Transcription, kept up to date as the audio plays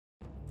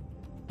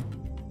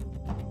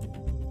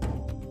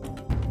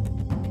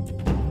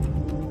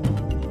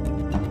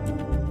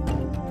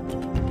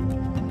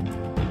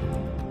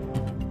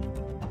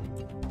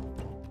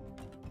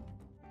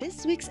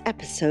This week's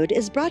episode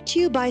is brought to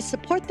you by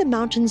Support the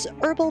Mountains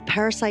Herbal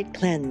Parasite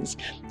Cleanse.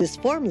 This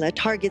formula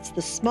targets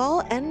the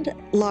small and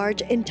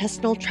large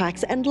intestinal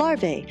tracts and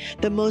larvae,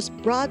 the most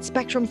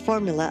broad-spectrum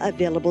formula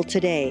available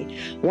today.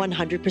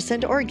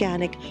 100%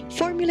 organic,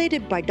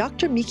 formulated by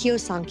Dr. Mikio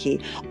Sankey,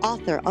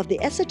 author of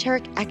the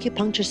Esoteric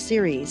Acupuncture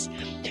series.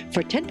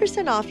 For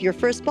 10% off your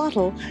first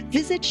bottle,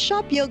 visit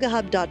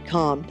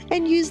shopyogahub.com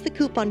and use the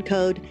coupon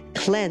code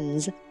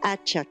CLEANSE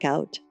at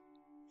checkout.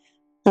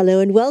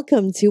 Hello and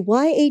welcome to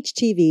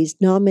YHTV's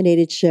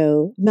nominated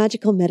show,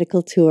 Magical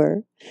Medical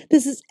Tour.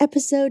 This is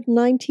episode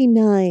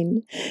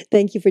 99.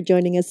 Thank you for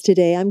joining us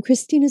today. I'm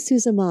Christina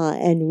Suzama,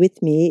 and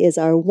with me is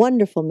our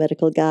wonderful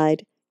medical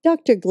guide,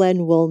 Dr.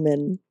 Glenn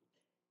Woolman.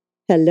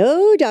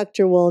 Hello,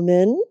 Dr.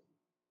 Woolman.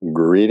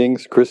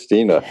 Greetings,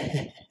 Christina.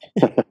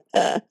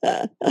 A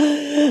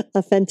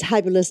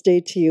fantabulous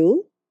day to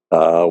you.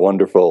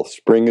 Wonderful.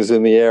 Spring is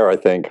in the air, I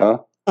think, huh?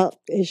 Oh,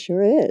 it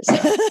sure is.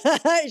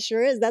 It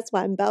sure is. That's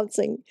why I'm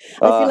bouncing.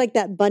 I feel like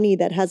that bunny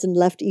that hasn't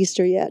left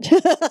Easter yet.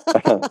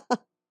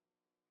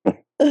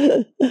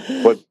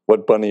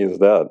 What bunny is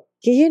that?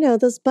 You know,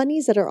 those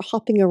bunnies that are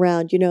hopping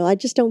around, I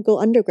just don't go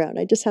underground.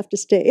 I just have to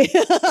stay.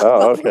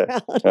 Oh, okay.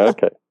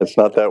 Okay. It's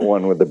not that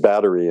one with the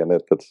battery in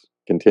it that's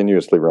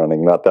continuously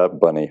running. Not that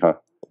bunny, huh?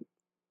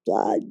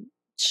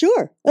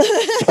 Sure.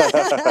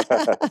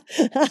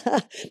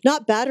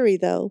 Not battery,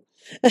 though.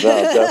 No,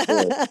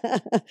 definitely.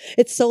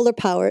 It's solar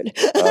powered.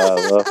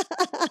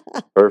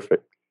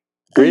 Perfect.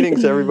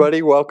 Greetings,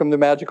 everybody. Welcome to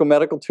Magical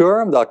Medical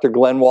Tour. I'm Dr.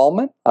 Glenn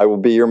Woolman. I will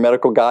be your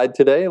medical guide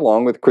today,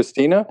 along with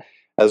Christina,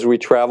 as we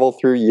travel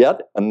through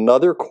yet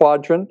another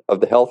quadrant of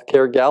the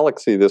healthcare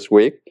galaxy this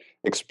week,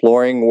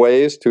 exploring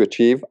ways to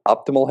achieve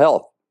optimal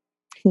health.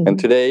 And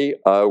today,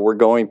 we're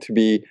going to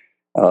be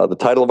the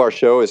title of our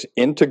show is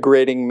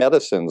Integrating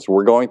Medicines.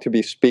 We're going to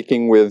be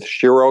speaking with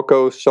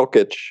Shiroko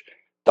Sokic,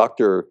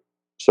 Dr.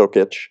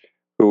 Sokic,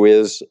 who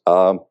is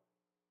a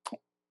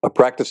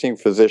practicing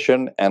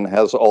physician and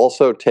has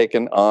also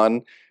taken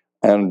on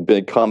and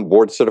become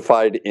board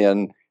certified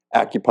in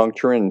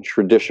acupuncture and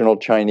traditional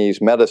Chinese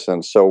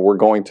medicine. So we're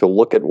going to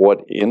look at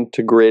what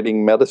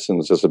integrating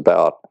medicines is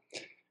about.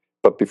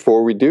 But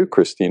before we do,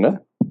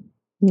 Christina,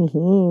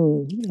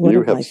 one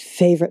of my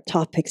favorite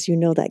topics. You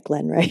know that,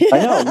 Glenn, right? I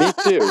know, me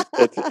too.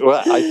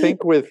 Well, I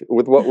think with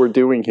what we're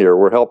doing here,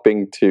 we're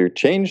helping to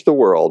change the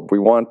world. We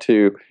want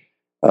to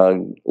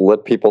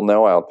let people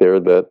know out there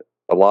that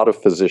a lot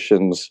of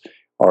physicians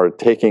are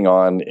taking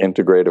on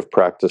integrative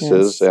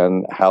practices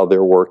and how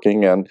they're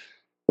working. And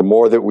the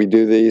more that we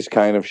do these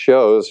kind of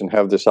shows and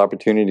have this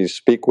opportunity to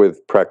speak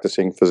with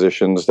practicing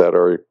physicians that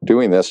are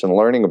doing this and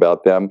learning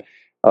about them,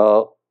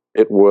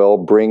 it will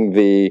bring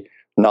the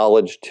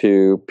knowledge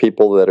to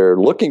people that are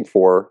looking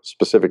for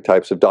specific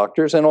types of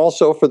doctors, and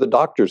also for the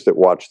doctors that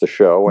watch the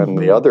show and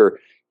the other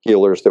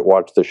healers that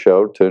watch the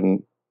show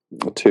to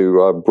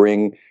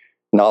bring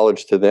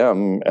knowledge to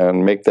them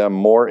and make them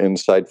more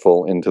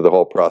insightful into the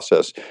whole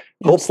process.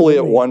 Absolutely. Hopefully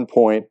at one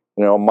point,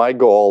 my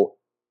goal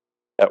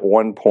at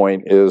one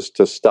point is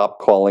to stop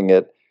calling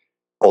it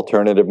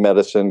alternative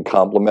medicine,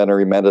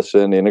 complementary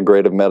medicine,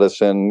 integrative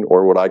medicine,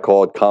 or what I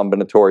call it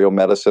combinatorial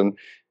medicine.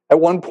 At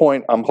one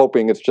point, I'm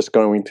hoping it's just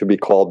going to be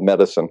called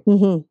medicine.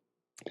 And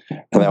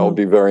that would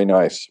be very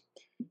nice.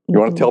 You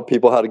want to tell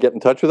people how to get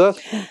in touch with us?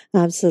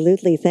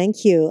 Absolutely.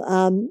 Thank you.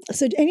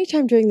 So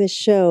anytime during this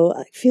show,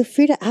 feel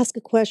free to ask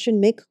a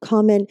question, make a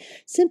comment.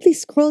 Simply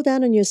scroll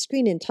down on your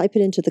screen and type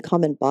it into the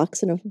comment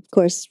box. And of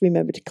course,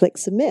 remember to click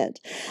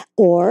submit.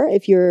 Or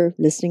if you're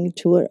listening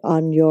to it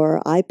on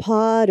your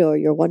iPod or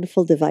your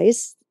wonderful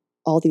device,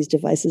 all these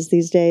devices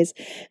these days,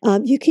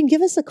 you can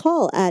give us a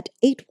call at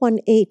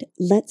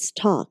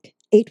 818-LETS-TALK.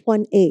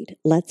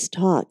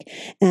 818-LETS-TALK.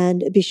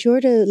 And be sure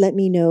to let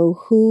me know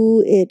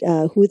who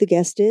the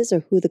guest is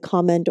or who the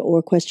comment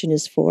or question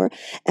is for.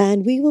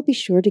 And we will be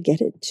sure to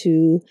get it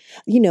to,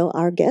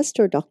 our guest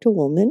or Dr.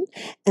 Woolman.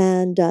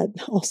 And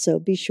also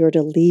be sure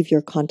to leave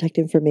your contact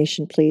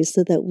information, please,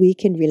 so that we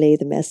can relay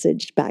the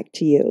message back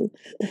to you.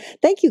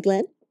 Thank you,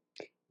 Glenn.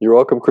 You're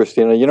welcome,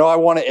 Christina. I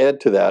want to add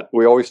to that.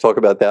 We always talk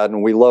about that,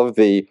 and we love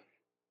the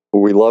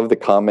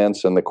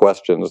comments and the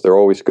questions. They're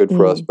always good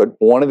for us. But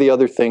one of the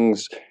other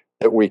things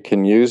that we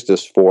can use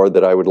this for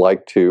that I would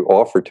like to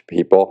offer to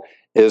people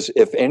is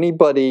if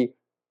anybody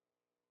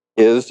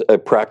is a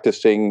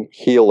practicing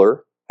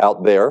healer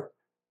out there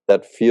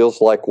that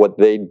feels like what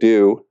they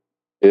do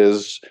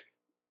is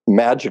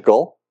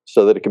magical,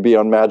 so that it could be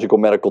on Magical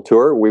Medical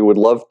Tour, we would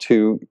love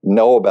to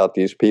know about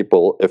these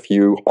people. If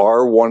you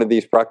are one of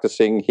these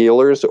practicing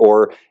healers,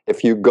 or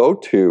if you go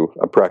to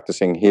a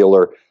practicing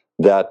healer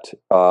that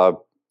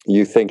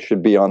you think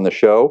should be on the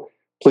show,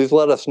 please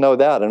let us know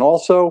that. And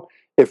also,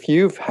 if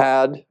you've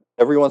had,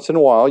 every once in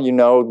a while,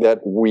 that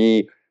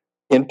we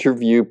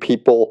interview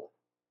people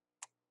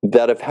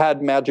that have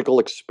had magical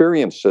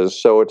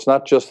experiences. So it's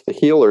not just the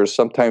healers,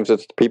 sometimes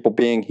it's the people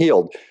being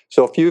healed.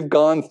 So if you've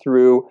gone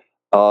through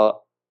a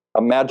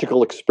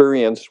magical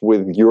experience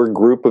with your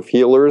group of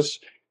healers,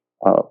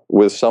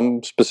 with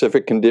some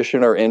specific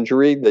condition or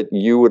injury that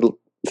you would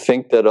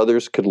think that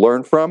others could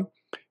learn from,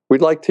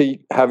 we'd like to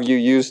have you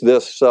use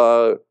this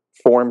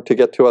form to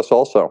get to us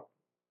also.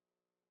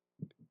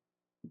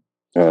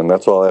 And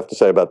that's all I have to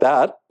say about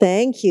that.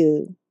 Thank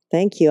you.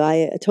 Thank you.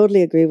 I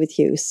totally agree with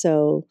you.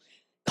 So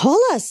call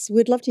us.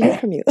 We'd love to hear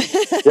from you.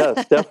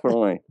 Yes,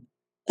 definitely.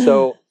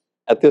 So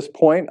at this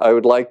point, I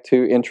would like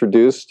to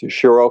introduce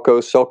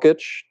Shiroko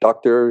Sokic,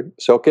 Dr.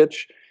 Sokic,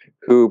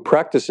 who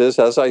practices,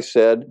 as I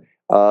said,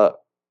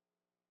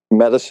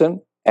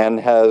 medicine and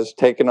has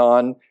taken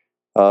on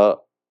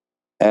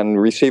and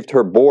received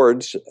her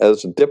boards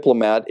as a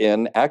diplomat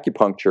in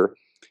acupuncture.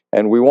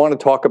 And we want to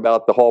talk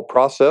about the whole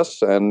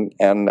process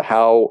and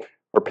how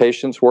her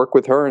patients work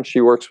with her, and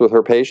she works with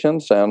her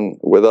patients and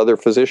with other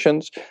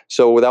physicians.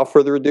 So without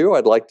further ado,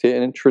 I'd like to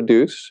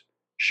introduce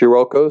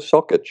Shiroko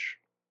Sokic.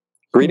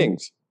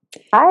 Greetings.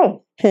 Hi.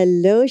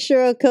 Hello,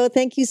 Shiroko.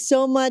 Thank you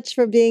so much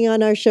for being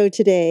on our show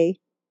today.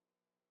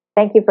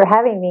 Thank you for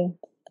having me.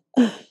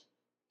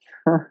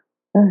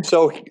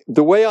 So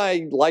the way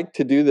I like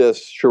to do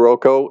this,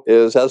 Shiroko,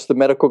 is as the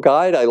medical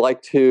guide, I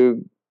like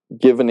to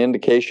give an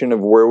indication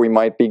of where we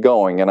might be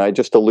going. And I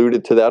just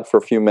alluded to that for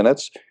a few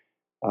minutes.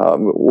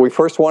 We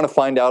first want to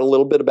find out a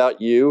little bit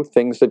about you,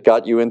 things that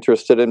got you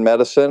interested in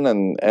medicine,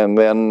 and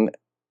then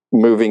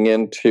moving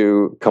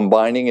into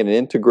combining and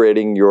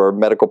integrating your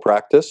medical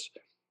practice.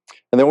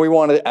 And then we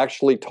want to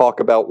actually talk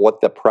about what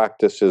the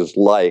practice is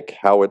like,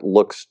 how it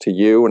looks to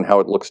you and how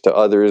it looks to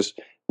others,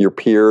 your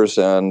peers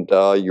and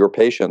your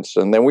patients.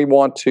 And then we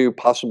want to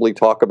possibly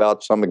talk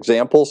about some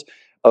examples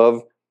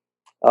of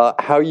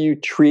how you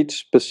treat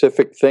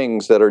specific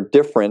things that are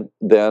different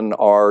than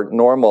our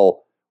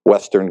normal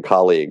Western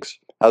colleagues.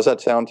 How's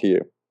that sound to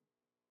you?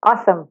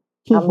 Awesome.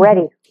 I'm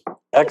ready.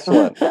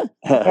 Excellent.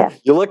 Yeah.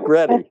 You look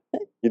ready.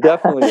 You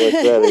definitely look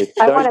ready.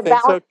 I want to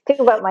bounce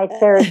too, but my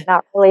chair is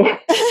not really.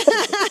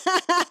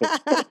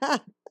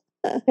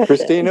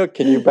 Christina,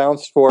 can you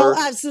bounce for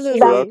absolutely.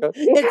 Shiroko?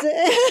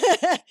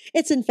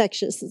 It's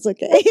infectious. It's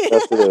okay.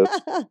 Yes, it is.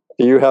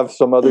 Do you have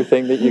some other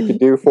thing that you could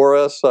do for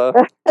us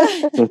other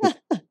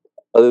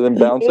than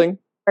bouncing?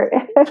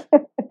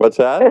 What's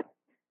that?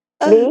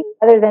 Me,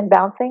 other than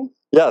bouncing?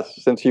 Yes,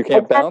 since you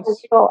can't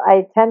bounce.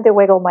 I tend to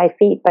wiggle my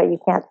feet, but you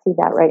can't see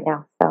that right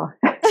now. So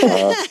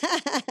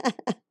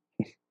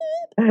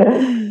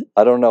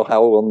I don't know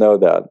how we'll know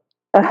that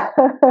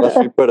unless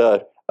we put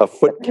a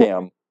foot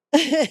cam. Well,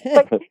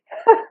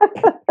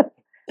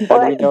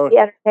 it can be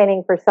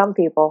entertaining for some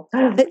people.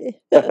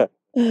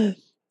 In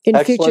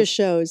future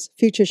shows,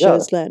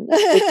 Len.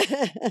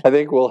 I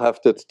think we'll have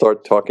to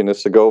start talking to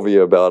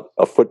Segovia about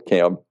a foot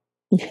cam.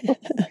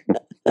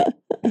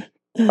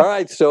 All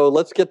right, so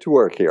let's get to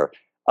work here.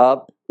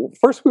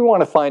 First, we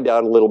want to find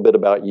out a little bit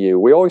about you.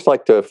 We always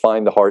like to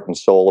find the heart and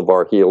soul of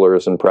our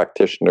healers and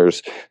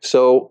practitioners.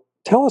 So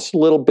tell us a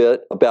little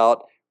bit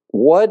about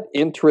what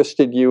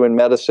interested you in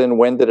medicine,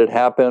 when did it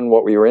happen,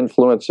 what were your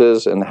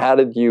influences, and how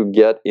did you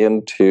get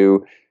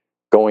into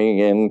going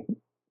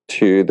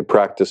into the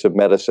practice of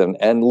medicine?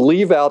 And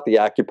leave out the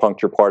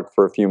acupuncture part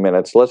for a few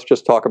minutes. Let's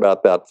just talk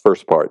about that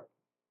first part.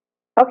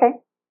 Okay.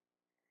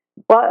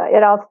 Well,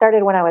 it all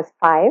started when I was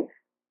 5.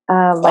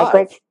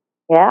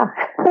 Yeah.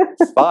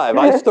 5.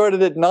 I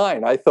started at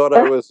 9. I thought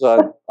I was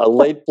a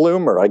late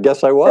bloomer. I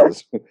guess I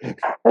was.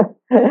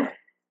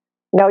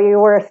 No, you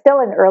were still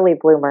an early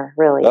bloomer,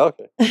 really.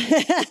 Okay.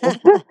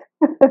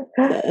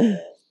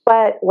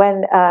 But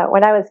when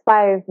I was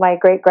 5, my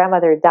great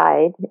grandmother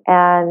died,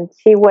 and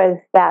she was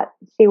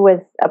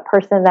a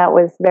person that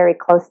was very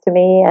close to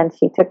me, and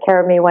she took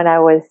care of me when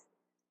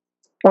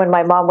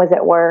my mom was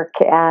at work,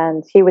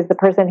 and she was the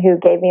person who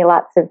gave me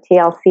lots of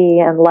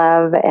TLC and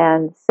love,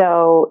 and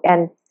so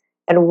and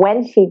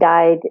when she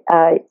died,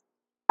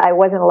 I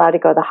wasn't allowed to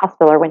go to the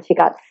hospital, or when she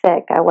got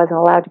sick, I wasn't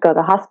allowed to go to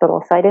the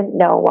hospital, so I didn't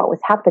know what was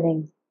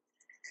happening.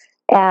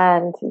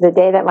 And the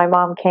day that my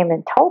mom came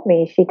and told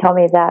me, she told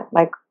me that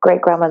my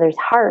great-grandmother's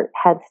heart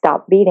had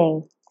stopped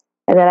beating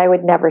and that I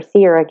would never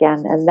see her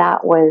again. And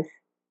that was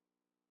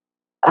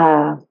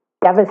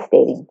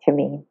devastating to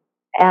me.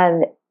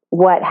 And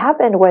what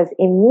happened was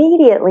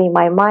immediately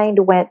my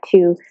mind went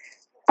to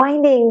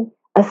finding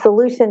a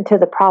solution to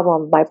the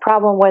problem. My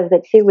problem was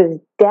that she was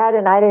dead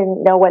and I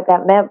didn't know what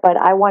that meant, but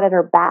I wanted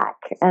her back.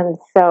 And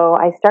so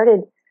I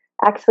started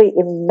actually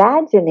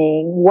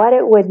imagining what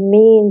it would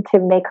mean to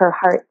make her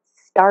heart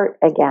start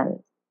again.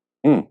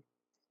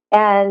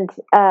 And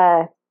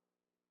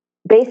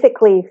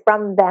basically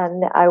from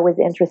then I was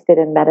interested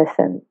in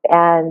medicine.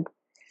 And,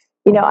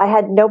 I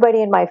had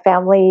nobody in my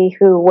family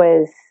who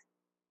was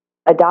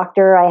a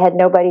doctor. I had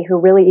nobody who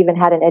really even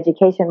had an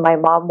education. My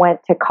mom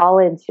went to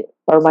college,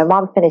 or my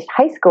mom finished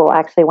high school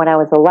actually when I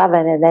was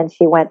 11, and then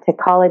she went to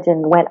college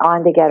and went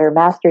on to get her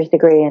master's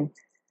degree in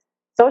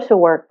social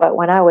work. But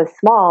when I was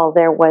small,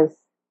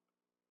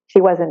 she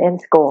wasn't in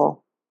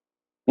school.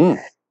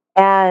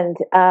 And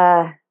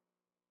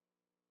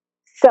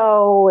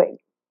so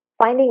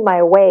finding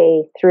my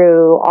way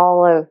through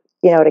all of,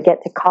 to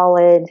get to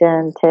college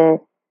and to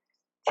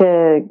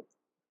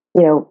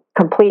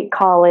complete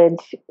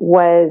college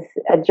was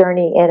a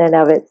journey in and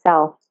of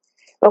itself.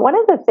 But one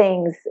of the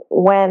things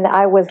when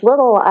I was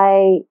little,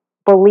 I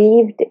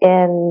believed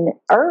in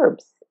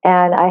herbs,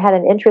 and I had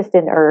an interest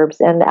in herbs.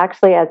 And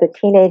actually, as a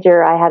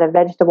teenager, I had a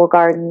vegetable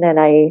garden and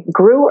I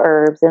grew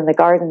herbs in the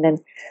garden, and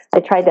I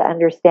tried to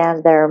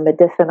understand their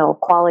medicinal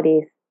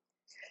qualities.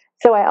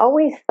 So I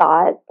always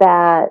thought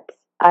that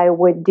I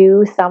would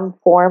do some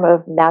form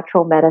of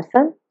natural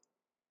medicine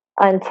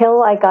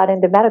until I got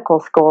into medical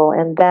school.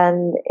 And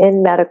then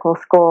in medical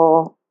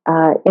school,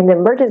 in the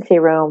emergency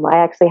room, I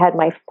actually had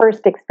my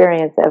first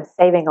experience of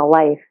saving a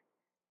life.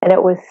 And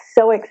it was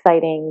so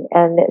exciting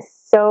and it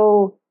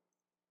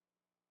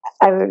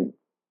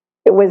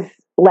was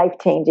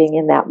life-changing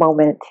in that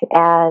moment.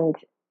 And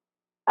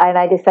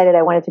I decided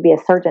I wanted to be a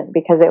surgeon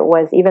because it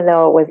was, even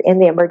though it was in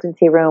the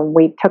emergency room,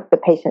 we took the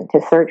patient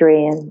to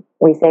surgery and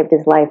we saved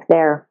his life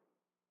there.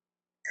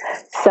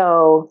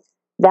 So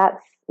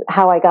that's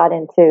how I got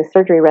into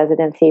surgery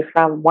residency,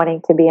 from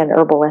wanting to be an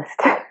herbalist.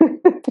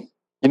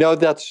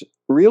 That's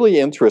really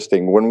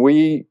interesting. When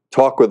we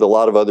talk with a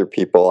lot of other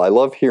people, I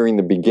love hearing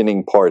the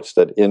beginning parts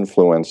that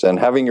influence, and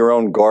having your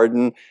own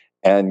garden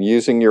and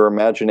using your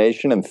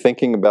imagination and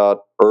thinking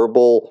about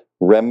herbal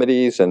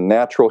remedies and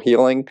natural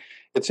healing.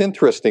 It's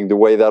interesting the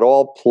way that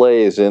all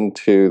plays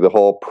into the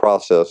whole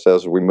process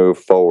as we move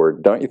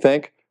forward, don't you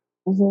think?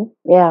 Mm-hmm.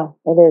 Yeah,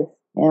 it is.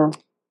 Yeah.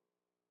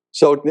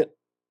 So,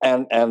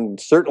 and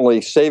certainly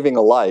saving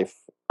a life,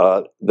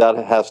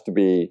 that has to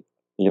be,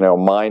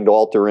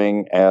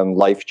 mind-altering and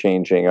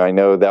life-changing. I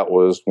know that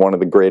was one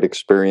of the great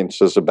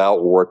experiences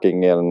about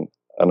working in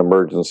an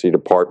emergency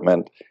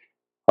department.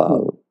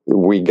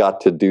 We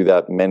got to do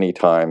that many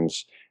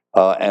times,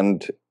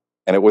 and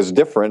it was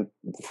different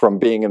from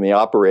being in the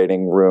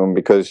operating room,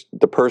 because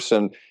the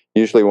person,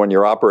 usually when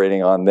you're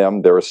operating on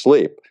them, they're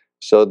asleep.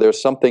 So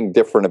there's something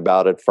different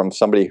about it from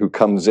somebody who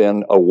comes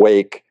in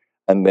awake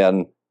and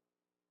then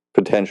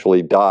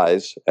potentially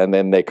dies, and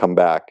then they come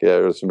back.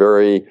 There's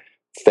very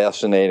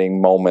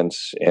fascinating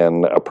moments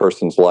in a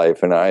person's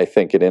life, and I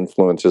think it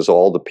influences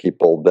all the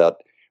people that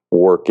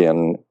work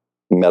in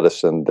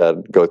medicine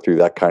that go through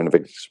that kind of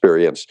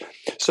experience.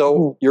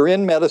 So you're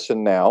in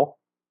medicine now,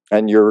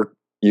 and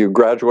you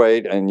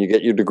graduate and you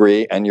get your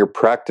degree, and you're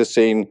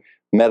practicing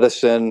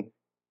medicine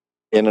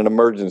in an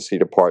emergency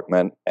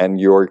department,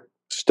 and you're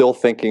still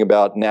thinking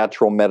about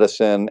natural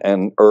medicine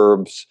and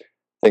herbs,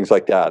 things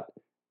like that.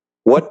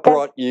 What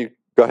brought you?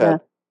 Go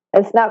ahead.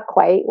 It's not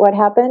quite what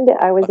happened.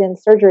 I was in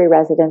surgery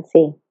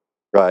residency.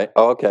 Right.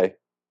 Oh, okay.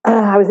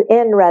 I was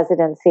in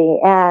residency,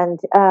 and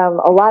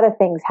a lot of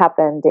things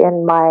happened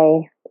in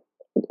my.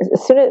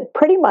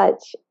 Pretty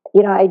much,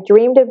 I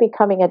dreamed of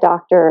becoming a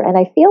doctor, and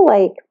I feel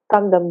like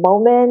from the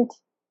moment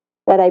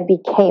that I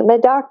became a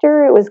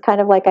doctor, it was kind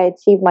of like I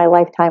achieved my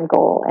lifetime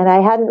goal, and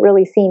I hadn't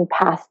really seen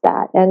past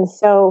that. And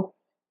so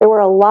there were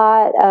a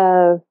lot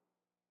of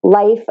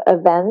life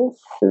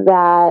events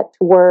that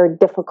were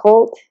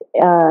difficult,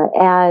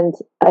 and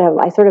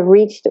I sort of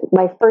reached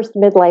my first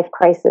midlife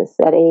crisis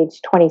at age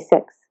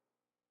 26.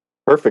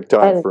 Perfect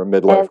time for a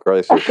midlife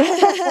crisis.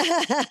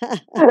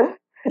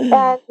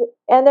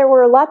 And there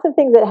were lots of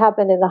things that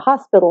happened in the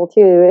hospital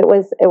too. It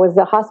was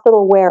a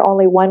hospital where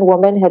only one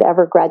woman had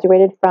ever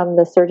graduated from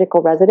the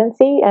surgical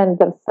residency, and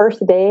the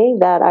first day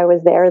that I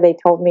was there, they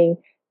told me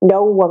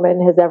no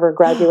woman has ever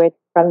graduated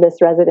from this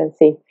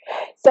residency.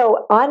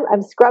 So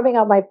I'm scrubbing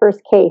on my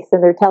first case,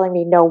 and they're telling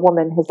me no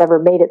woman has ever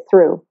made it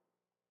through.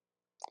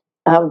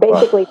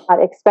 Basically,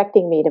 not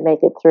expecting me to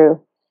make it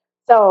through.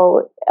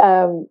 So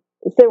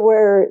there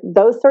were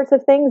those sorts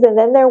of things, and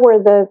then there were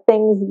the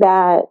things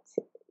that,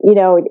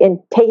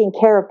 in taking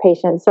care of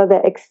patients. So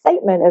the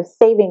excitement of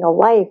saving a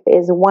life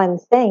is one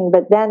thing,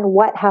 but then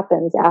what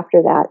happens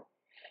after that?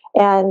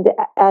 And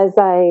as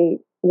I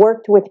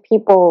worked with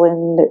people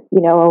and,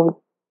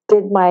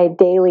 did my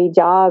daily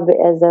job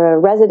as a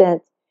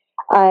resident,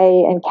 I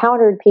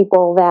encountered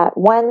people that,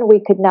 one, we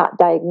could not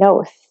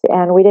diagnose,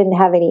 and we didn't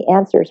have any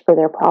answers for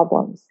their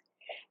problems.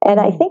 And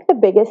I think the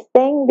biggest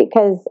thing,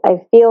 because I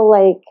feel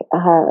like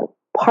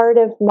part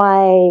of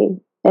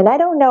and I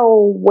don't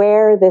know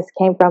where this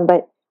came from,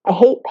 but I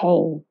hate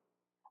pain.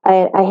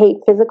 I hate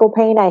physical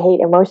pain. I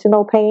hate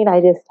emotional pain. I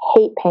just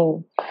hate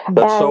pain.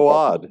 That's so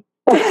odd.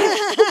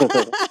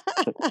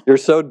 You're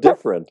so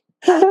different.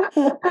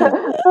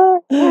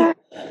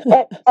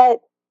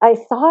 I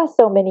saw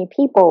so many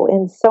people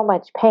in so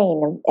much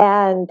pain,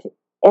 and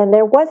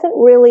there wasn't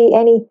really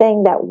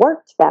anything that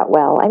worked that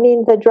well. I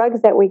mean, the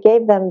drugs that we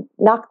gave them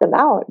knocked them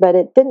out, but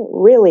it didn't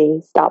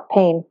really stop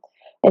pain.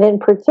 And in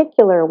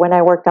particular, when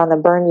I worked on the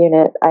burn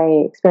unit,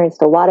 I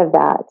experienced a lot of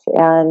that.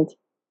 And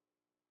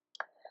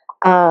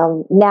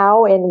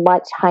now, in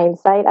much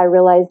hindsight, I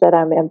realize that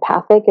I'm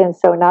empathic. And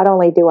so not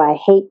only do I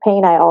hate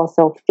pain, I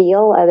also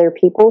feel other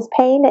people's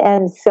pain.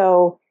 And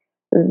so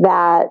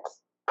that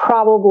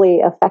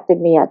probably affected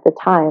me at the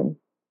time.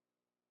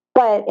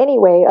 But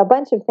anyway, a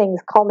bunch of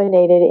things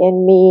culminated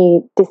in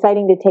me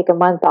deciding to take a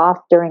month off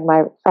from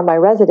my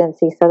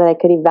residency so that I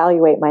could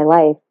evaluate my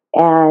life.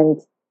 And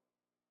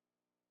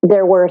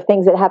there were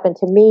things that happened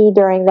to me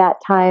during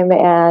that time,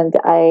 and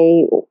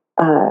I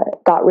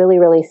got really,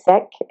 really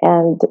sick,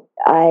 and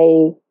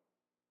I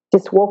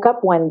just woke up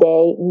one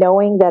day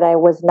knowing that I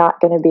was not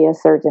going to be a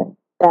surgeon,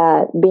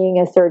 that being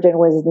a surgeon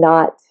was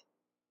not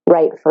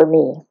right for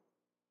me.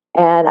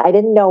 And I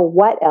didn't know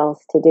what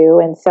else to do.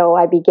 And so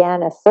I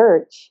began a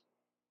search.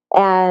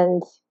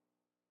 And,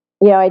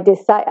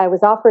 I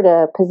was offered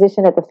a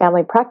position at the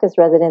family practice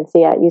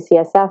residency at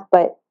UCSF,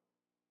 but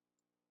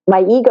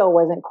my ego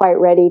wasn't quite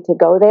ready to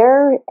go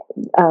there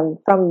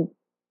from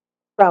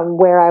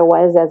where I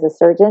was as a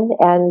surgeon.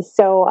 And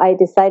so I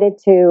decided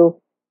to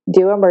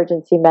do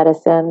emergency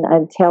medicine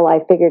until I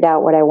figured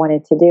out what I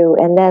wanted to do.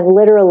 And then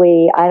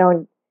literally,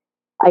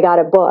 I got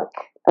a book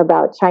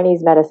about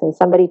Chinese medicine.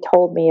 Somebody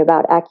told me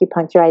about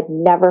acupuncture. I'd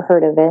never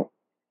heard of it.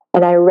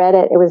 And I read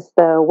it. It was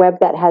the Web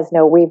That Has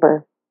No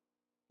Weaver.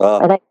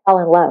 And I fell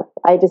in love.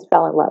 I just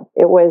fell in love.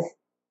 It was,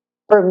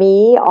 for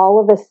me, all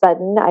of a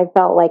sudden, I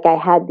felt like I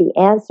had the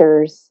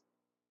answers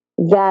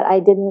that I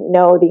didn't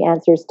know the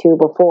answers to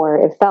before.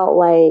 It felt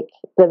like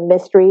the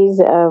mysteries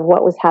of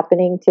what was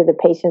happening to the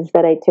patients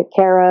that I took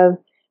care of,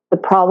 the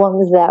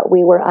problems that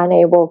we were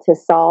unable to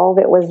solve.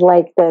 It was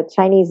like the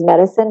Chinese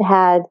medicine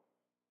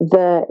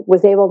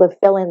was able to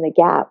fill in the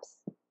gaps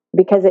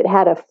because it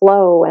had a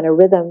flow and a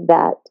rhythm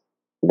that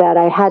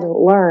I hadn't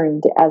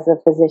learned as a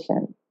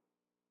physician.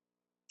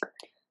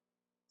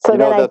 So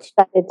then I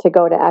decided to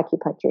go to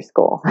acupuncture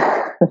school.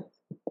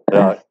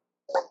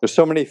 There's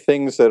so many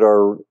things that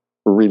are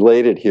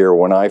related here.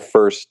 When I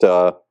first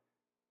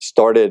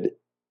started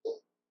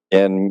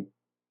in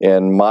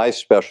my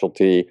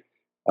specialty,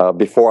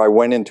 before I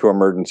went into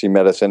emergency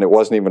medicine, it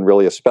wasn't even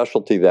really a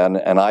specialty then,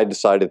 and I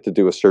decided to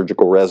do a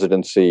surgical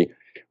residency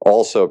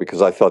also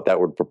because I thought that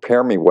would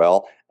prepare me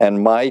well.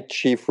 And my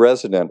chief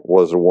resident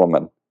was a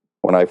woman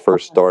when I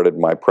first started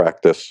my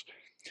practice.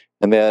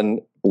 And then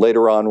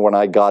later on, when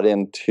I got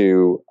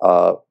into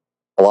a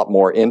lot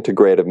more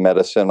integrative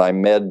medicine, I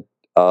met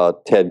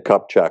Ted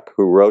Kupchak,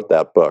 who wrote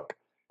that book.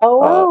 Oh,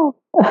 wow.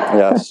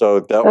 Yeah, so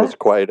that was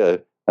quite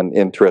an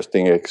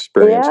interesting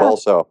experience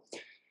also.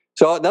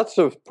 So that's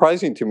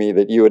surprising to me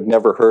that you had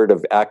never heard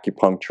of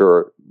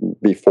acupuncture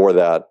before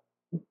that.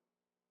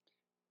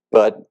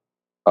 But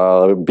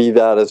be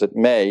that as it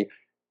may,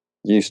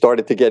 you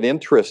started to get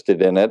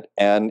interested in it,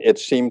 and it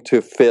seemed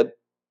to fit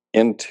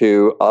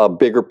into a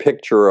bigger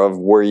picture of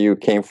where you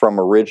came from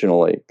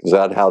originally. Is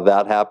that how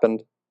that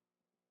happened?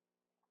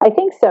 I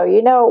think so.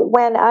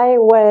 When I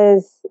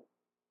was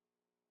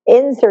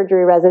in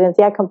surgery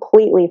residency, I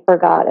completely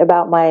forgot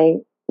about my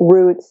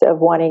roots of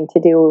wanting to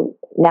do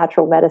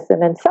natural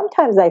medicine. And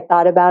sometimes I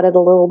thought about it a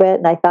little bit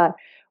and I thought,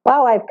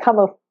 wow, I've come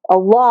a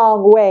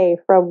long way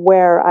from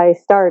where I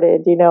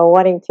started,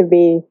 wanting to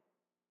be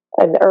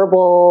an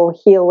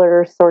herbal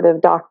healer sort of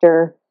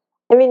doctor.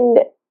 I mean,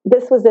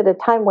 this was at a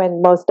time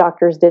when most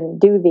doctors didn't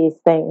do these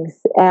things.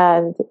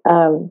 And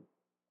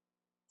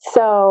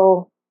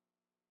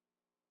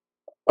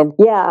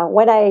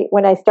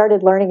when I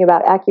started learning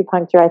about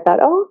acupuncture, I thought,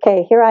 oh,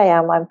 okay, here I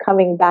am. I'm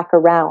coming back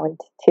around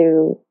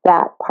to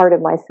that part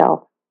of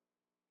myself.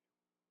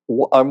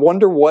 I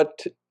wonder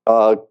what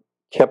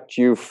kept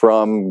you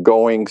from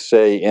going,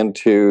 say,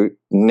 into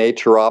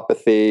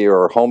naturopathy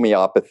or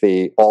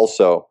homeopathy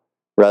also,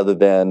 rather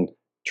than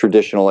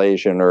traditional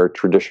Asian or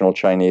traditional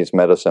Chinese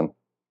medicine?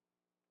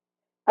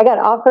 I got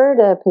offered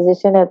a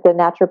position at the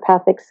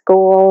naturopathic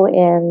school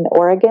in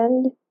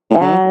Oregon.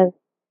 Mm-hmm. And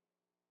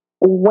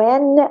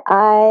when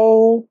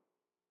I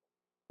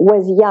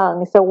was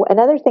young, so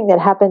another thing that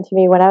happened to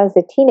me when I was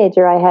a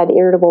teenager, I had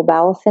irritable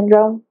bowel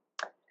syndrome.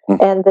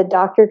 Mm-hmm. And the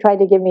doctor tried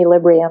to give me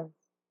Librium.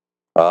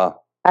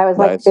 I was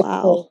like 15,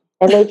 wow.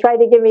 And they tried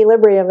to give me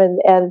Librium,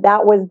 and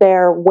that was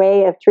their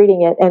way of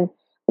treating it. And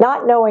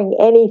not knowing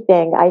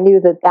anything, I knew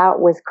that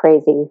was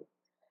crazy.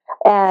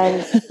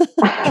 And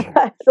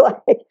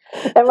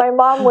and my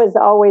mom was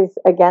always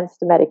against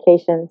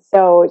medication,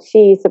 so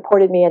she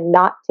supported me in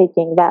not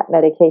taking that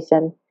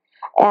medication.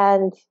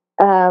 And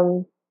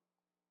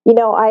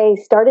I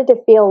started to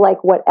feel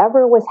like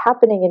whatever was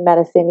happening in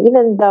medicine,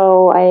 even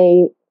though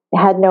I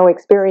had no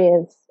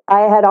experience,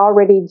 I had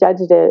already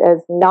judged it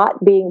as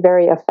not being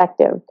very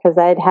effective because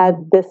I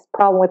had this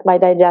problem with my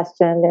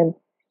digestion,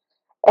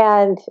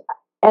 and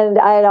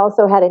I had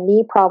also had a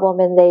knee problem,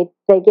 and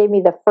they gave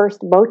me the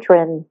first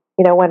Motrin,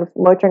 when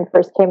Motrin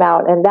first came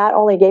out, and that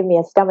only gave me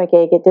a stomach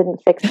ache. It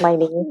didn't fix my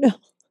knee. No.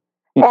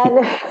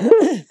 And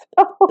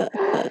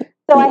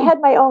so I had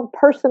my own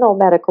personal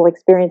medical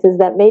experiences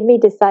that made me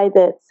decide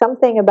that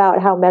something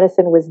about how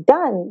medicine was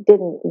done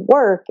didn't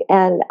work,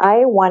 and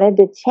I wanted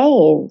to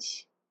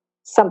change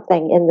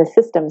something in the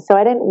system. So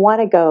I didn't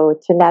want to go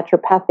to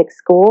naturopathic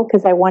school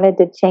because I wanted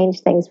to change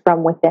things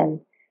from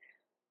within.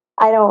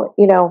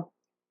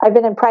 I've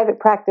been in private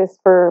practice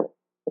for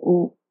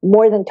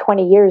more than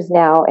 20 years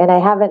now, and I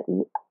haven't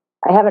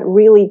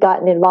really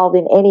gotten involved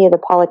in any of the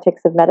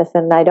politics of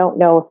medicine. I don't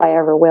know if I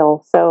ever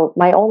will. So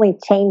my only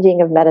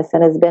changing of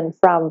medicine has been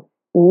from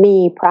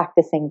me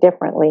practicing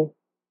differently.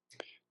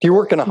 Do you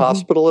work in a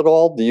hospital at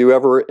all? Do you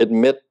ever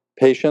admit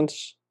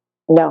patients?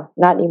 No,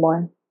 not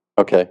anymore.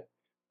 Okay.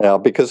 Now,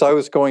 because I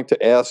was going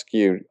to ask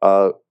you,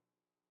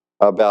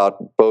 about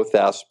both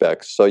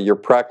aspects. So you're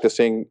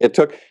practicing. It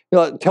took.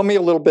 Tell me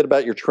a little bit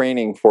about your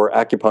training for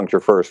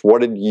acupuncture first.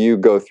 What did you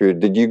go through?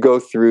 Did you go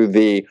through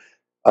the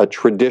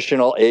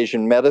traditional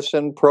Asian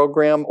medicine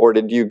program, or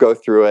did you go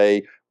through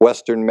a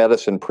Western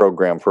medicine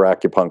program for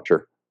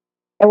acupuncture?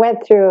 I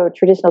went through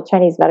traditional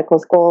Chinese medical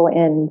school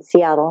in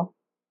Seattle.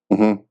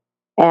 Mm-hmm.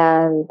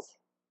 And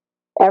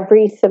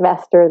every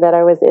semester that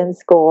I was in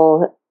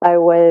school, I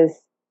was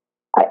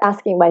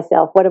asking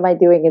myself, what am I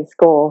doing in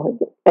school?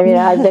 I mean,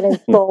 I've been in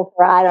school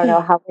for I don't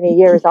know how many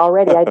years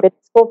already. I'd been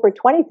in school for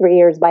 23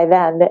 years by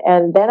then,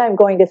 and then I'm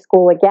going to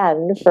school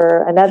again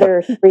for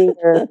another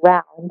 3-year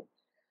round.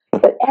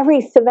 But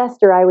every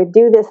semester I would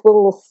do this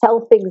little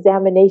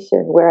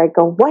self-examination where I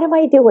go, what am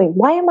I doing?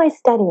 Why am I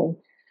studying?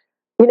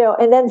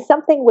 And then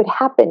something would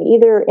happen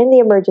either in the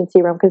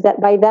emergency room, because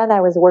by then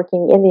I was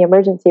working in the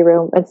emergency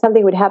room, and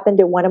something would happen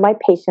to one of my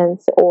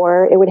patients,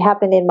 or it would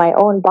happen in my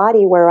own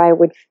body where I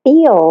would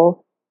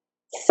feel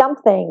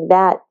something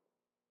that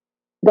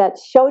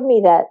showed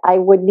me that I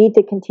would need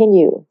to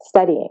continue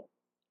studying.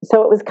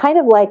 So it was kind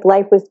of like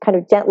life was kind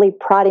of gently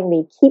prodding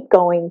me, keep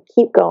going,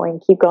 keep going,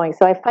 keep going.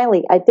 So I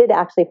did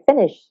actually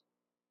finish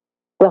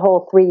the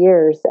whole 3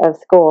 years of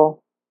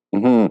school.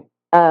 Mm-hmm.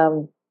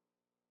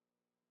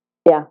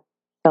 Yeah.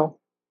 So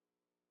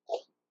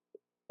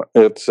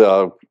it's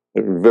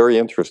very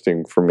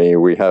interesting for me.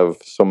 We have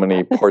so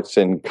many parts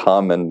in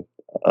common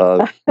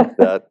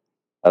that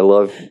I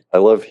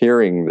love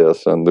hearing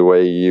this and the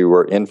way you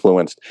were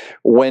influenced.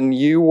 When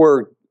you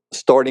were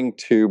starting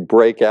to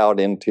break out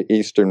into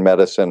Eastern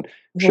medicine,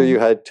 I'm sure you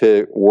had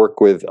to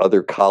work with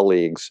other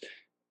colleagues.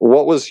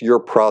 What was your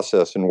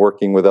process in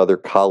working with other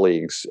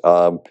colleagues?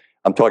 I'm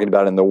talking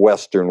about in the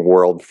Western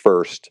world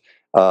first.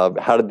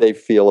 How did they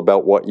feel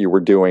about what you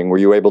were doing? Were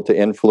you able to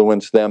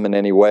influence them in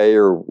any way,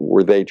 or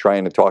were they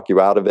trying to talk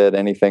you out of it?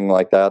 Anything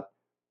like that?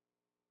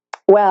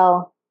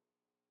 Well,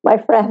 my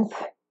friends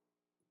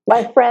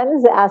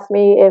asked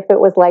me if it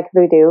was like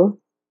voodoo.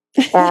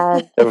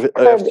 And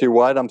if you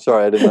what? I'm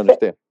sorry, I didn't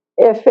understand.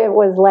 If it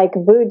was like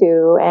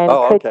voodoo,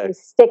 and could you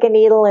stick a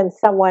needle in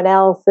someone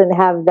else and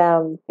have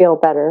them feel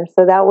better?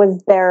 So that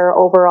was their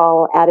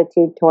overall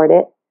attitude toward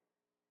it.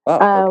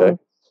 Oh,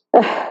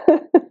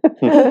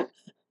 okay.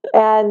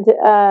 And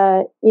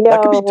that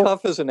could be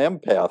tough as an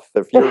empath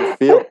if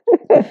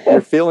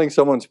you're feeling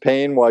someone's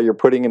pain while you're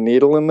putting a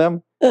needle in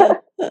them. Yeah.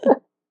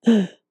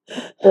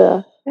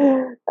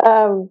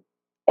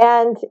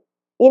 And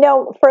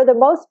for the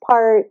most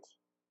part,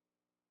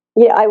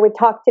 I would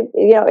talk to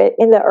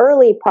in the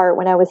early part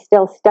when I was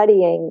still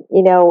studying.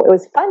 It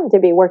was fun to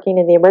be working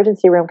in the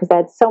emergency room because I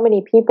had so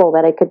many people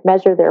that I could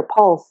measure their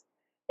pulse,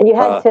 and you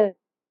had to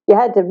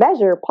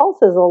measure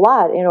pulses a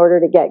lot in order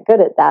to get good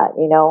at that.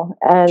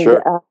 And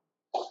sure.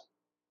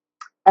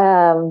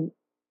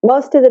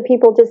 Most of the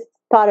people just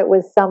thought it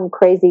was some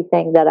crazy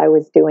thing that I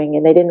was doing,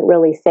 and they didn't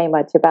really say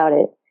much about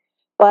it.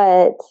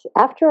 But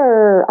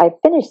after I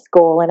finished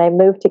school and I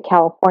moved to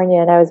California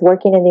and I was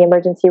working in the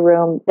emergency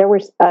room, there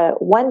was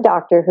one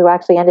doctor who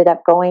actually ended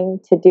up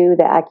going to do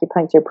the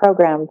acupuncture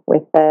program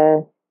with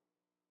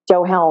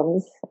Joe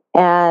Helms.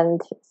 And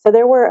so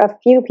there were a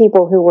few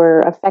people who were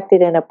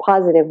affected in a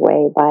positive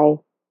way by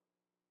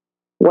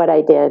what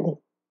I did.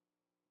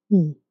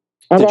 And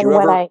then go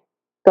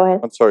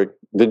ahead. I'm sorry.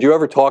 Did you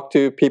ever talk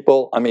to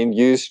people? I mean,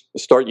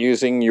 start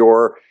using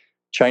your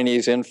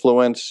Chinese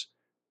influence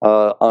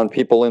on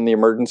people in the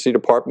emergency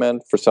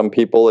department, for some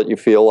people that you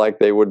feel like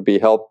they would be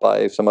helped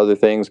by some other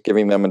things,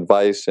 giving them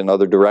advice in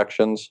other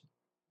directions?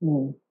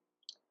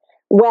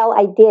 Well,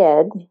 I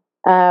did.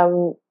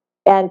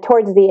 And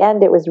towards the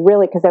end, it was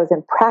really because I was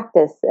in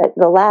practice. At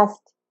the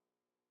last,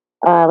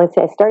 let's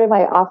say I started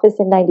my office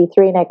in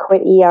 93 and I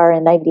quit ER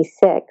in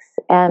 96.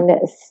 And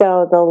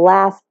so the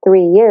last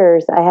 3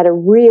 years, I had a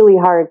really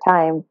hard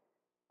time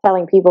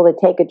telling people to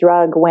take a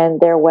drug when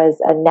there was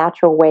a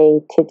natural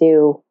way to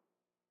do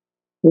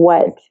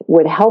what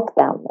would help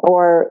them,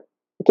 or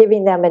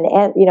giving them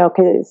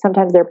because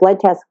sometimes their blood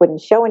tests wouldn't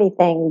show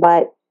anything,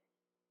 but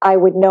I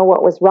would know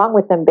what was wrong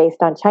with them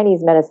based on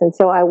Chinese medicine.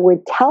 So I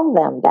would tell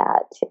them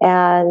that.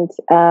 And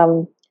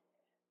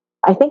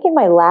I think in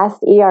my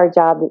last ER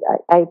job,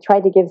 I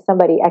tried to give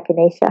somebody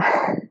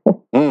echinacea.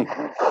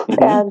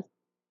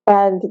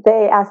 And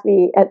they asked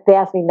me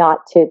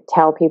not to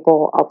tell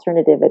people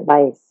alternative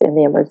advice in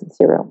the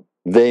emergency room.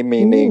 They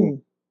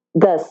meaning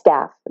the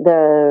staff,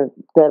 the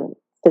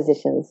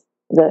physicians,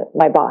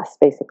 my boss,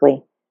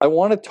 basically. I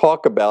want to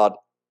talk about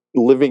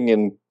living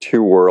in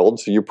two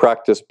worlds. You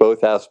practice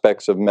both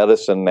aspects of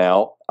medicine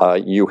now.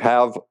 You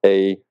have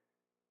a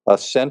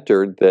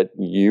center that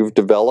you've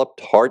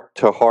developed, Heart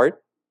to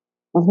Heart.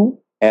 Mm-hmm.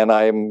 And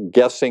I'm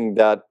guessing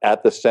that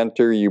at the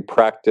center you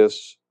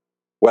practice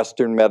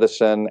Western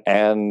medicine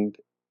and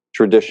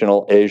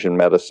traditional Asian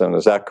medicine.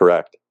 Is that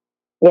correct?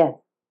 Yeah.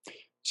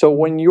 So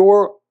when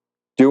you're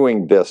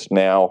doing this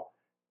now,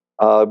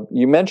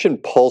 you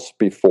mentioned pulse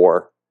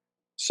before.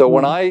 So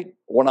when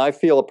I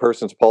feel a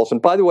person's pulse, and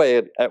by the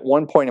way, at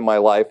one point in my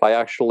life, I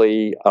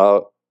actually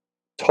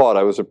taught.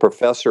 I was a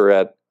professor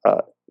at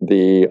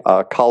the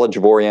College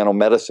of Oriental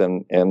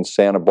Medicine in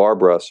Santa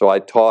Barbara. So I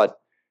taught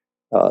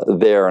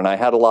there, and I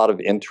had a lot of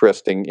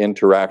interesting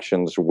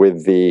interactions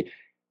with the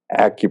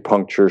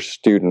acupuncture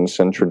students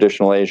and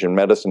traditional Asian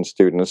medicine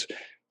students.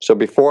 So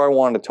before I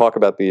want to talk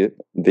about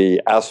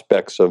the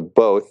aspects of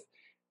both,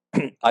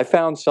 I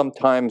found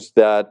sometimes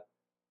that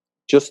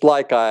just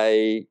like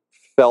I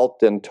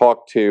felt and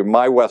talked to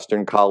my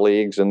Western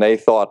colleagues and they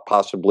thought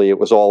possibly it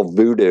was all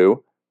voodoo,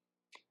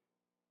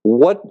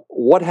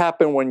 what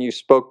happened when you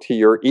spoke to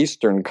your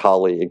Eastern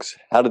colleagues?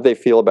 How did they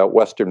feel about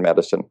Western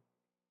medicine?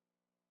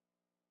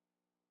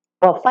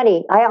 Well,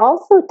 funny, I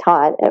also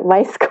taught at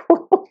my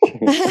school. We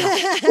do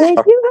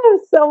have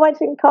so much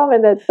in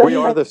common. We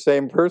are the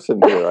same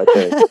person here, I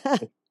think.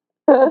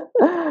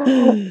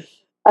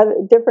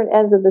 Different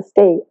ends of the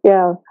state,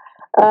 yeah.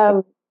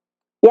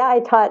 Yeah, I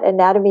taught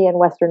anatomy and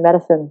Western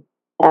medicine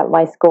at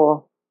my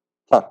school.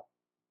 Huh.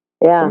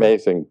 Yeah.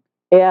 Amazing.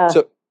 Yeah.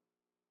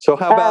 So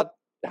how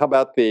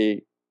about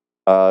the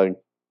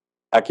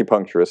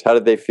acupuncturists? How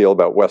did they feel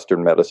about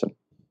Western medicine?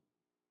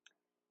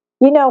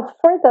 You know,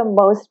 for the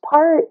most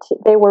part,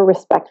 they were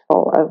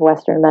respectful of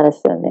Western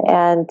medicine,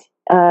 and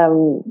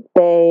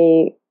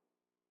they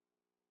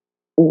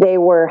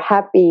were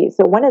happy.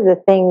 So one of the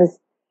things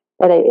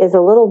that is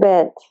a little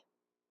bit,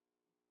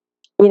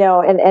 you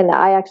know, and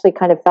I actually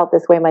kind of felt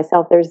this way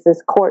myself. There's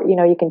this course, you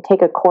know, you can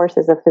take a course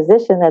as a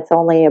physician that's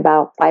only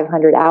about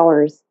 500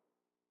 hours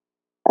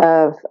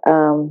of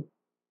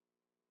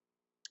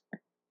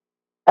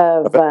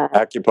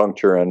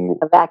acupuncture and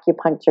of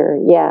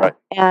acupuncture, yeah, right.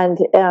 And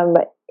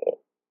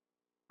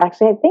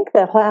actually, I think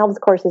the Helms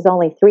course is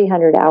only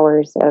 300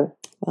 hours of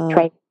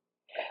training.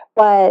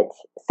 But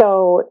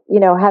so, you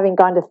know, having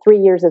gone to 3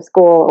 years of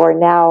school, or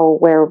now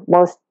where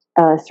most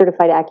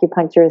certified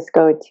acupuncturists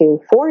go to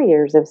 4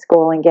 years of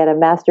school and get a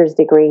master's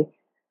degree.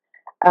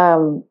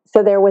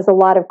 So there was a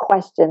lot of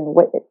question.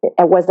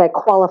 Was I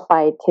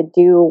qualified to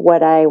do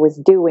what I was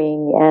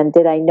doing? And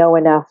did I know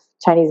enough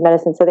Chinese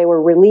medicine? So they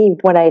were relieved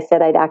when I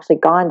said I'd actually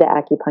gone to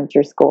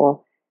acupuncture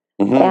school.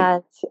 Mm-hmm.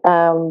 And,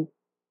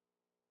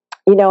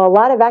 you know, a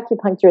lot of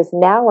acupuncturists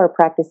now are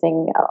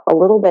practicing a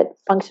little bit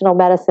functional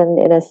medicine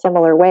in a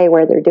similar way,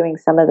 where they're doing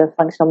some of the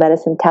functional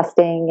medicine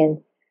testing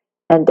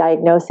and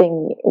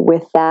diagnosing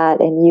with that,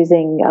 and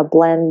using a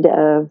blend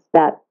of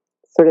that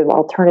sort of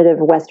alternative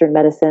Western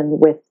medicine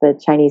with the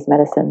Chinese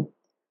medicine.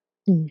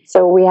 Mm.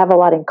 So we have a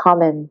lot in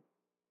common.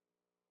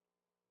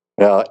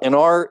 Yeah,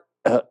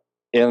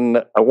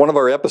 in one of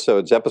our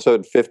episodes,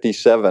 episode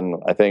 57,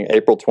 I think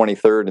April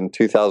 23rd in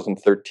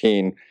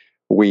 2013,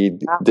 we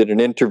did an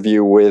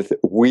interview with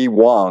Wei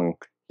Wang.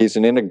 He's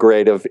an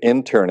integrative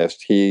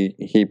internist.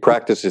 He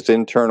practices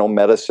internal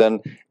medicine,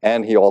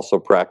 and he also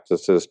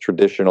practices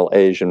traditional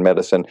Asian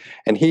medicine.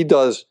 And he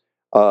does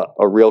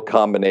a real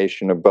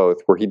combination of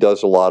both, where he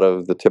does a lot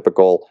of the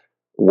typical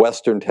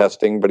Western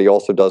testing, but he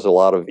also does a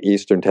lot of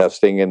Eastern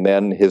testing. And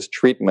then his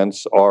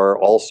treatments are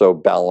also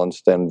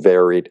balanced and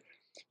varied.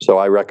 So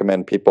I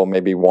recommend people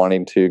maybe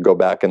wanting to go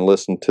back and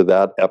listen to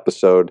that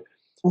episode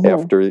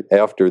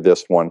after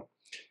this one.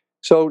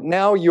 So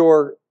now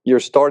you're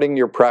starting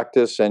your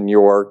practice and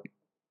you're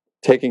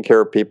taking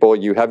care of people.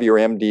 You have your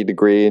MD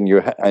degree and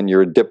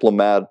you're a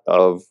diplomat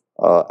of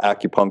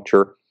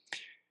acupuncture.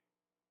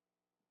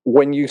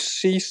 When you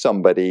see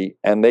somebody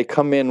and they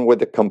come in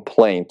with a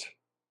complaint,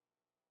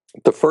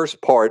 the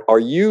first part, are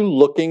you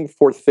looking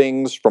for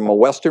things from a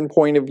Western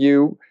point of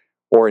view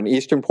or an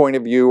Eastern point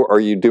of view? Or are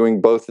you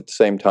doing both at the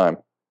same time?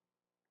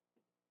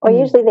 Well,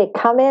 usually they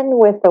come in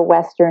with a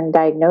Western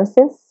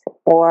diagnosis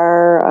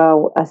or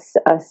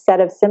a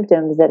set of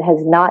symptoms that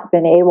has not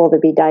been able to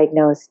be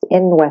diagnosed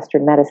in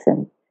Western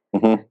medicine.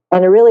 Mm-hmm.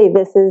 And really,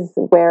 this is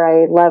where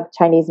I love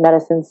Chinese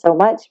medicine so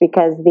much,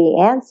 because the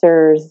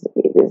answers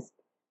is,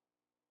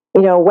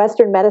 you know,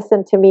 Western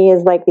medicine to me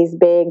is like these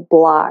big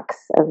blocks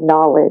of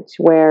knowledge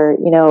where,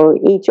 you know,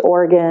 each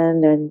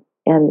organ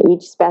and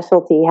each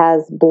specialty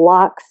has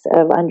blocks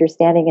of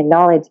understanding and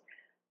knowledge.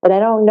 But I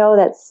don't know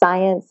that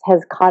science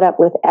has caught up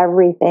with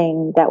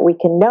everything that we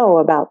can know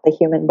about the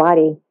human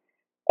body.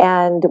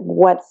 And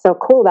what's so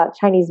cool about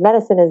Chinese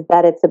medicine is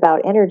that it's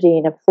about energy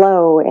and a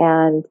flow.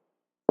 And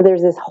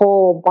there's this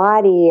whole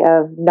body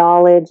of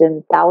knowledge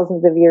and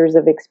thousands of years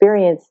of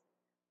experience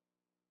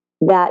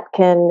that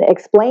can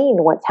explain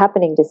what's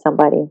happening to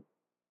somebody.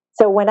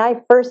 So when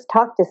I first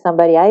talk to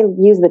somebody, I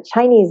use the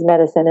Chinese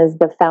medicine as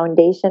the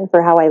foundation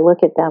for how I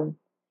look at them.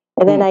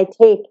 And then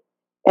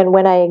and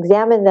when I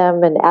examine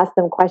them and ask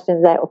them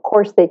questions, that of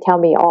course they tell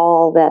me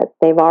all that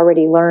they've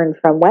already learned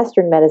from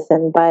Western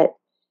medicine, but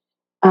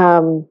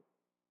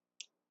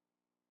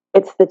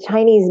it's the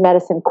Chinese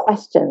medicine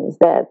questions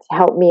that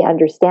help me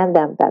understand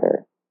them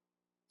better.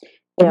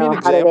 Give me an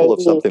example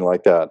of something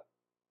like that.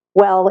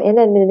 Well, in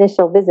an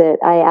initial visit,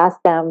 I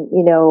ask them,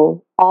 you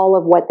know, all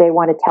of what they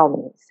want to tell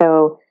me.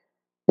 So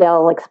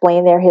they'll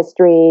explain their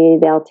history.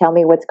 They'll tell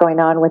me what's going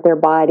on with their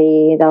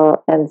body.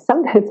 And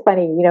sometimes it's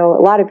funny, you know,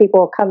 a lot of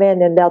people come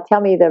in and they'll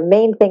tell me the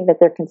main thing that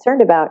they're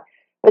concerned about,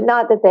 but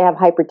not that they have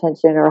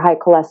hypertension or high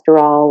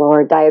cholesterol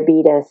or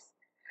diabetes.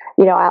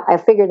 I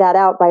figured that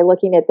out by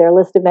looking at their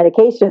list of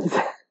medications.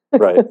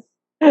 Right.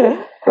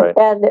 Right.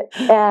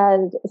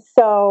 And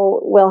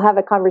so we'll have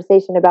a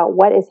conversation about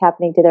what is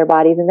happening to their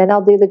bodies, and then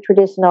I'll do the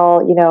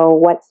traditional,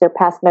 what's their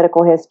past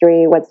medical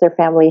history, what's their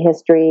family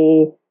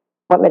history,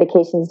 what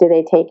medications do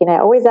they take, and I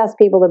always ask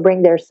people to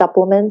bring their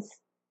supplements,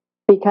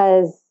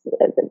 because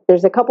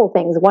there's a couple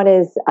things. One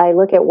is I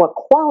look at what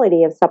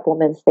quality of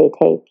supplements they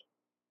take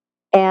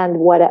and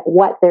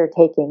what they're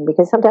taking,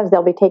 because sometimes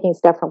they'll be taking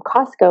stuff from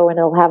Costco and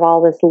it'll have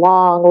all this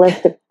long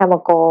list of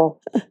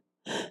chemicals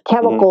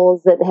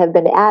that have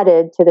been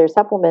added to their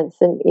supplements.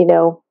 And,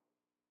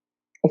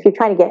 if you're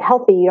trying to get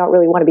healthy, you don't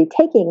really want to be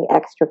taking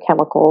extra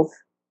chemicals,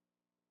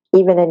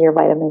 even in your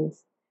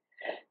vitamins.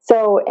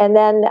 So, and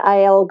then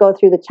I'll go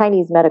through the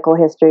Chinese medical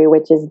history,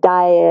 which is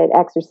diet,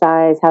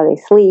 exercise, how they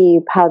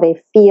sleep, how they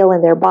feel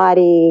in their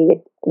body,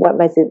 what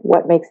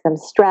makes them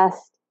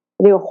stressed.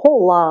 I do a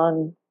whole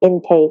long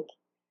intake.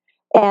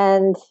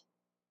 And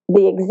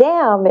the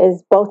exam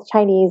is both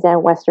Chinese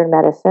and Western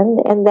medicine.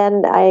 And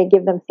then I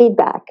give them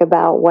feedback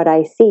about what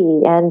I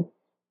see. And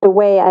the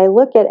way I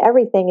look at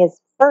everything is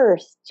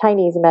first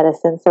Chinese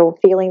medicine. So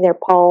feeling their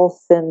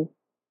pulse and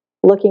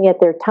looking at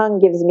their tongue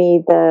gives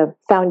me the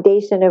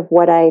foundation of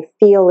what I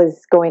feel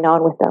is going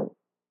on with them.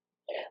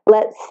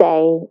 Let's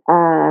say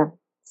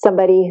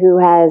somebody who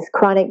has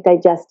chronic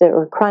digestive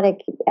or chronic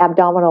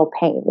abdominal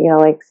pain,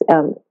 like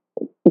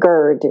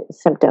GERD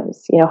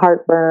symptoms,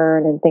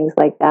 heartburn and things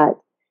like that.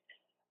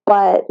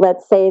 But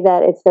let's say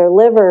that it's their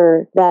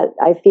liver that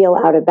I feel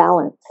out of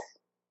balance.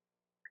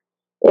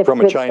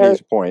 From a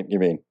Chinese point, you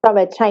mean? From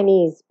a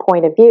Chinese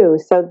point of view.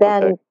 So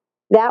then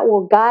that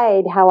will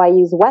guide how I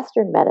use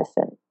Western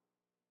medicine.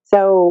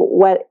 So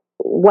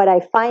what I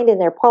find in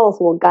their pulse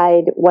will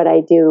guide what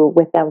I do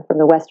with them from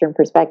the Western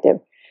perspective.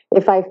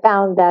 If I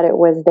found that it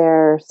was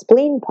their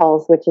spleen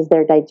pulse, which is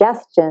their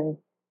digestion,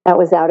 that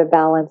was out of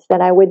balance,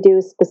 then I would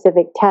do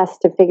specific tests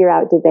to figure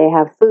out, did they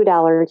have food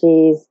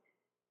allergies?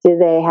 Do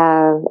they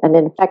have an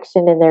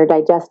infection in their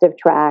digestive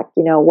tract?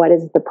 What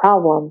is the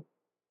problem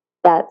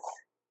that's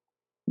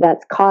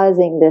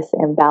causing this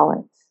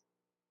imbalance?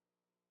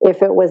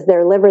 If it was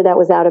their liver that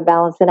was out of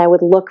balance, then I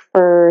would look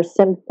for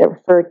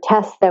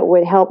tests that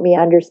would help me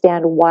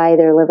understand why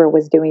their liver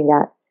was doing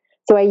that.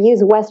 So I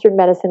use Western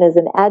medicine as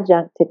an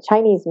adjunct to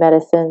Chinese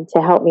medicine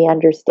to help me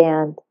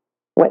understand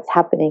what's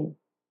happening.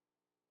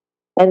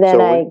 And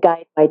then I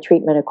guide my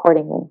treatment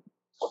accordingly.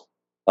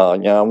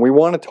 And we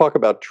want to talk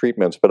about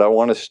treatments, but I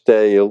want to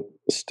stay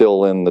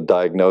still in the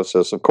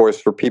diagnosis. Of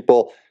course, for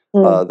people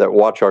that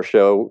watch our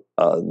show,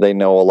 they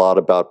know a lot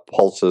about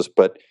pulses,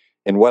 but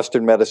in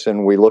Western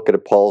medicine, we look at a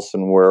pulse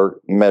and we're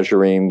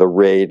measuring the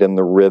rate and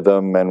the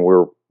rhythm, and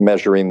we're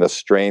measuring the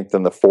strength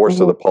and the force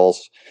of the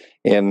pulse.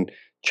 In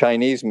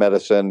Chinese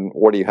medicine,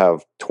 what do you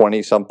have?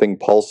 20-something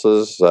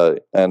pulses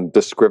and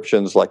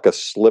descriptions like a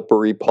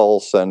slippery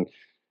pulse and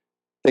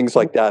things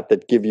like that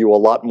give you a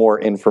lot more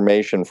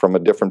information from a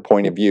different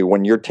point of view.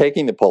 When you're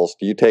taking the pulse,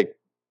 do you take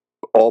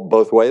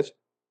both ways?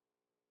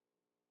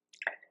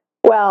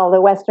 Well, the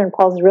Western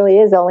pulse really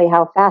is only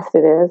how fast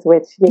it is,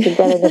 which you can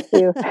get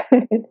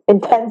in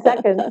 10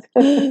 seconds.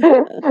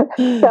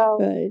 So,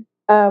 right.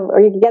 Or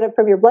you can get it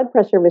from your blood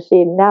pressure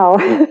machine now.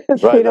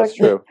 Right, that's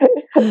true.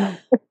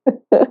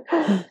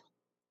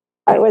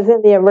 I was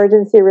in the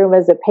emergency room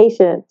as a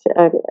patient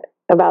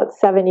about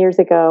 7 years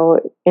ago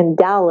in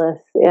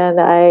Dallas, and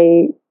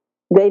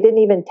they didn't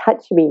even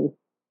touch me.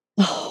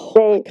 Oh,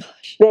 my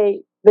gosh.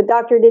 The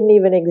doctor didn't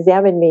even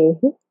examine me,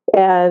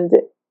 and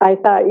I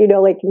thought,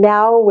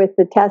 now with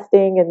the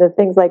testing and the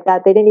things like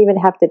that, they didn't even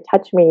have to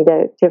touch me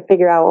to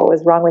figure out what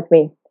was wrong with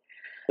me.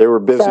 They were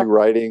busy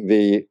writing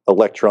the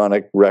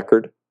electronic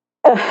record.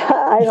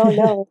 I don't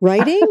know.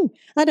 Writing?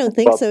 I don't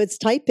think so. It's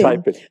typing.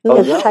 Typing.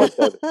 Oh, that's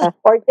what that is.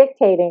 Or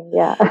dictating,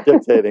 yeah.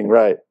 Dictating,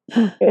 right.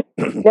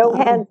 No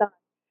hands-on.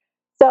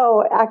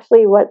 So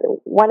actually,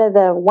 one of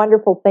the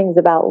wonderful things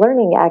about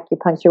learning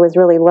acupuncture was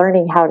really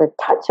learning how to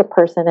touch a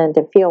person and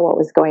to feel what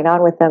was going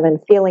on with them, and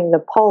feeling the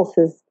pulse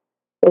is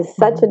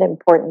such an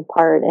important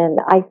part. And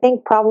I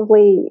think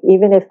probably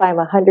even if I'm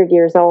 100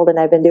 years old and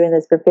I've been doing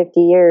this for 50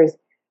 years,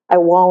 I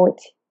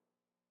won't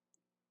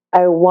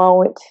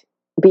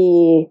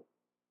be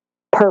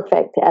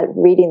perfect at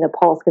reading the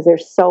pulse, because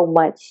there's so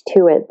much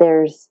to it.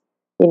 There's,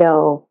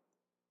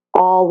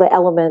 all the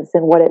elements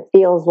and what it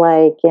feels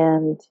like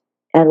and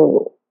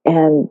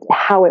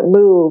how it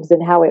moves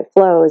and how it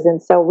flows.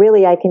 And so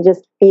really I can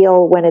just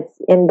feel when it's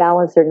in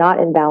balance or not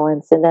in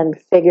balance, and then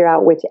figure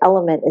out which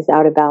element is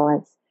out of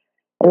balance.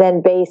 And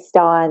then based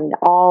on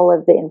all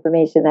of the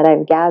information that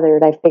I've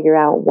gathered, I figure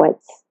out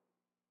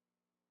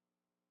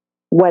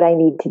what I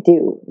need to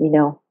do,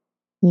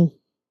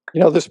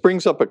 This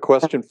brings up a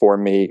question for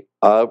me.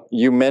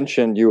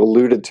 You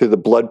alluded to the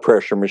blood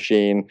pressure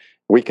machine.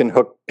 We can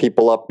hook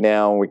people up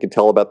now. We can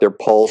tell about their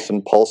pulse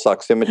and pulse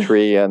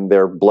oximetry and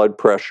their blood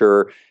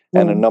pressure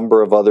and a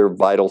number of other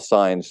vital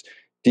signs.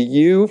 Do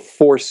you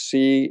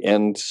foresee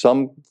in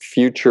some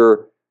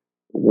future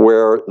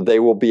where they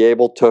will be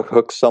able to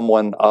hook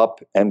someone up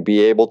and be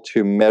able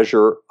to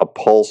measure a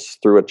pulse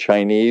through a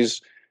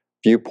Chinese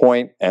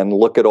viewpoint and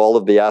look at all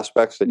of the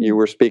aspects that you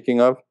were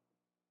speaking of?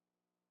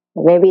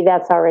 Maybe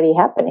that's already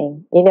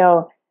happening. Do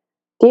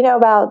you know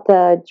about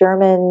the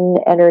German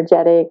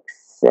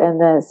energetics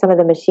and some of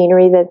the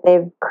machinery that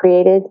they've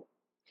created?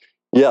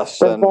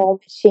 Yes. Revolve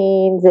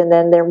machines, and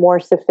then they're more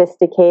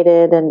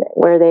sophisticated, and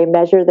where they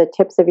measure the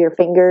tips of your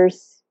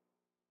fingers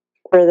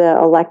for the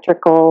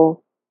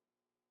electrical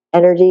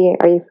energy.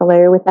 Are you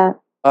familiar with that?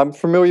 I'm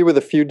familiar with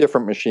a few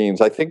different machines.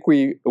 I think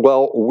Wei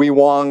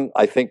Wang,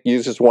 I think,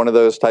 uses one of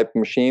those type of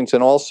machines.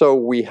 And also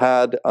we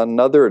had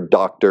another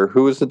doctor,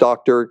 who is the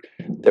doctor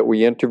that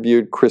we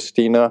interviewed,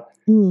 Christina,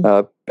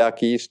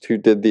 back east, who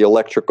did the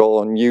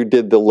electrical, and you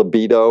did the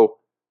libido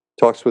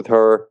talks with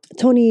her.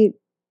 Tony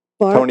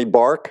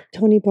Bark.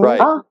 Tony Bark.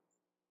 Right. Oh.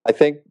 I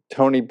think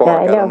Tony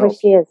Bark. Yeah, I know who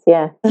she is,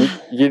 yeah.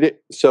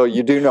 So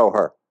you do know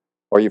her?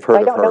 Or you've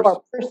heard of her? I don't know her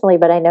personally,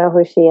 but I know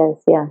who she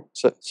is, yeah.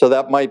 So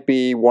that might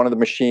be one of the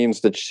machines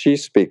that she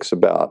speaks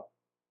about.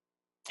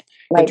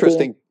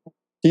 Interesting.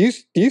 Do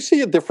you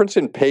see a difference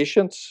in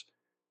patients?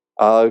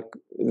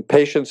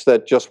 Patients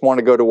that just want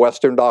to go to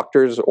Western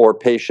doctors, or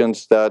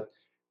patients that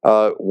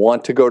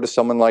want to go to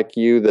someone like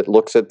you that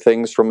looks at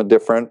things from a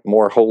different,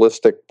 more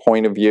holistic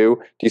point of view?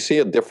 Do you see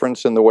a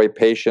difference in the way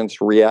patients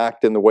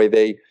react, in the way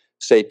they,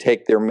 say,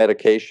 take their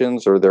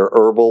medications or their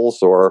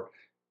herbals, or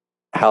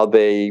how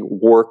they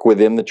work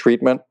within the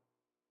treatment?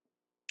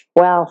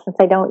 Well, since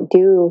I don't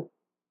do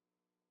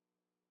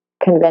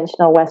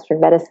conventional Western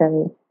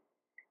medicine,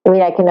 I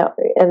mean,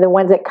 and the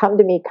ones that come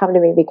to me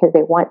because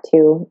they want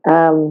to.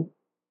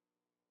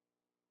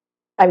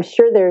 I'm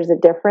sure there's a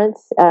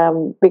difference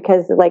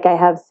because, like, I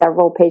have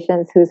several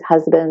patients whose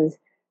husbands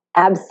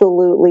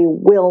absolutely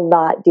will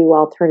not do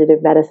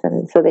alternative medicine,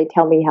 and so they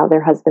tell me how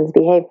their husbands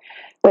behave.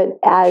 But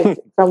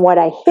from what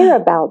I hear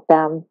about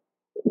them,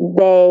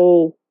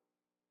 they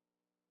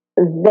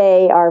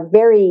are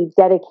very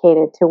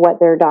dedicated to what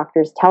their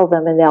doctors tell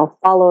them, and they'll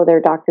follow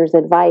their doctor's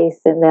advice,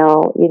 and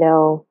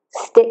they'll,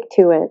 stick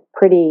to it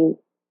pretty,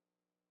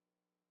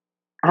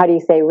 how do you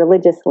say,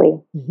 religiously.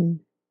 Mm-hmm.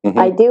 Mm-hmm.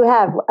 I do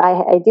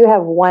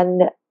have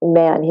one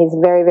man. He's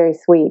very, very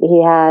sweet.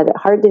 He had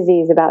heart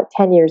disease about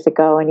 10 years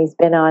ago, and he's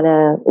been on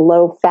a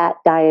low-fat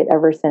diet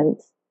ever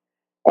since.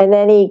 And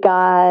then he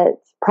got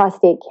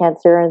prostate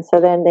cancer, and so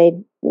then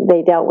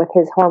they dealt with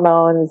his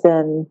hormones,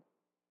 and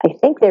I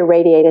think they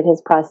radiated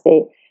his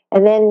prostate,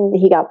 and then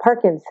he got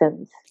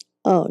Parkinson's.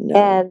 Oh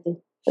no!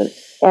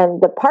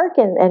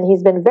 And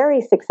he's been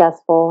very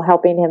successful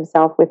helping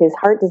himself with his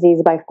heart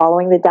disease by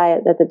following the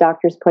diet that the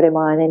doctors put him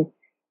on, and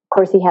of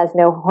course he has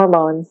no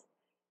hormones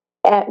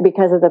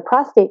because of the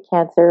prostate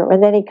cancer.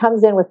 And then he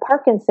comes in with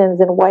Parkinson's,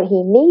 and what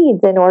he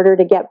needs in order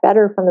to get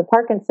better from the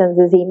Parkinson's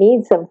is he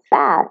needs some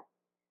fat.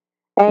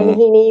 And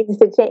he needs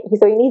to change.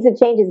 So he needs to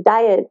change his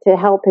diet to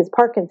help his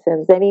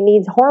Parkinson's, and he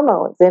needs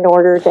hormones in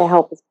order to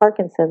help his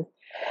Parkinson's.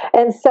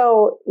 And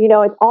so,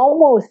 it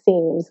almost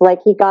seems like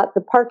he got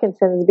the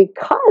Parkinson's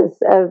because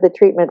of the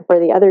treatment for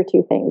the other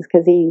two things,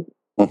 because he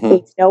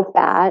eats no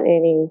fat,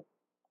 and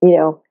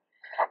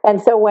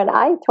and so when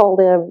I told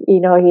him,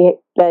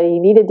 that he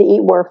needed to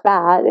eat more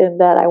fat, and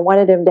that I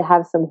wanted him to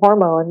have some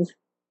hormones,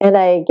 and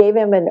I gave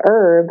him an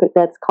herb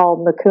that's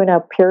called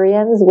Mucuna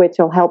pruriens, which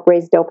will help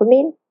raise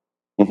dopamine.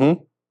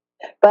 Mm-hmm.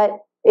 But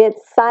its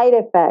side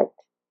effect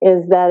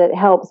is that it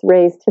helps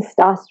raise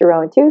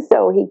testosterone too,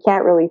 so he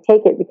can't really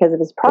take it because of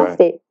his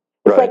prostate.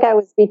 Right. It's like I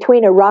was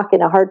between a rock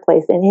and a hard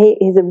place, and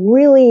he's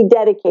really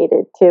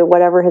dedicated to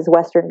whatever his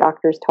Western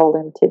doctors told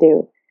him to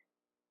do.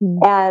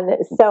 Mm-hmm.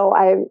 And so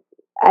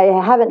I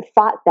haven't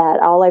fought that.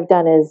 All I've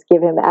done is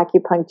give him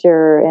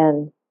acupuncture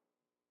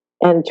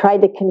and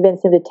tried to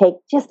convince him to take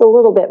just a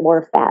little bit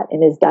more fat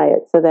in his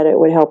diet so that it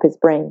would help his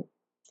brain.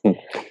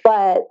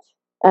 But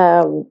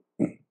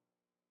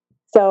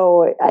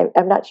so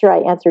I'm not sure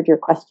I answered your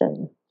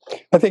question.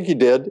 I think you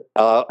did.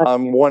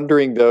 I'm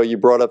wondering, though, you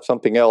brought up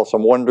something else.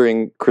 I'm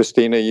wondering,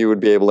 Christina, you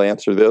would be able to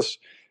answer this,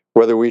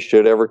 whether we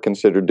should ever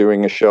consider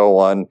doing a show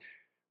on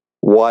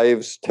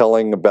wives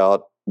telling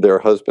about their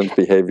husband's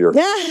behavior.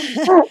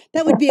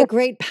 That would be a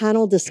great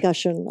panel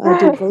discussion, I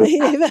do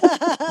believe.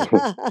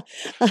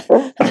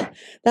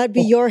 That'd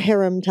be your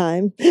harem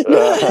time.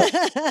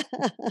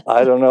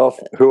 I don't know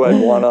who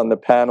I'd want on the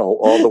panel,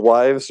 all the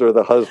wives or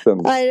the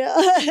husbands. I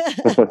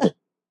know.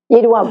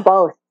 You'd want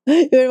both.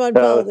 You'd want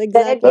both, exactly.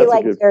 Then it'd be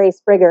like Jerry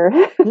Springer.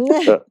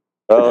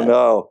 Oh,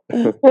 no.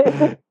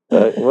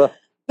 Well,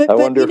 but I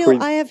wonder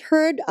if I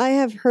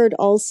have heard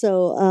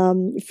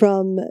also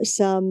from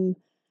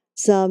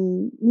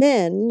some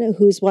men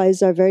whose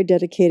wives are very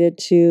dedicated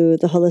to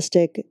the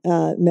holistic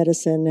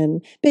medicine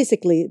and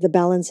basically the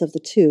balance of the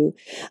two,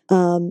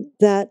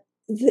 that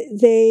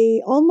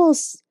they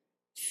almost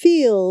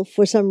feel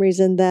for some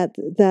reason that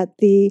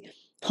the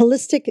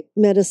holistic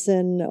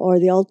medicine or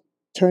the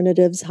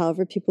alternatives,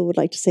 however people would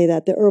like to say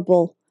that, the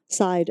herbal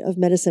side of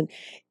medicine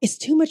is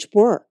too much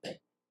work.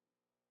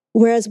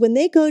 Whereas when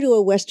they go to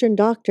a Western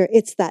doctor,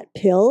 it's that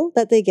pill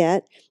that they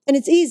get, and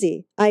it's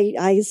easy.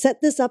 I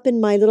set this up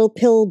in my little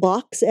pill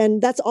box,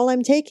 and that's all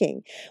I'm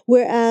taking.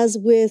 Whereas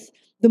with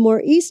the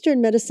more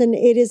Eastern medicine,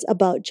 it is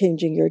about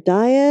changing your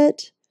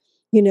diet,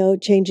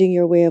 changing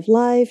your way of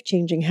life,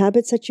 changing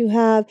habits that you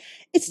have.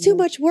 It's too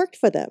much work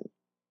for them.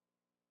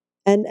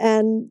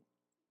 And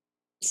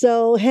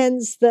so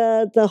hence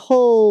the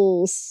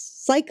whole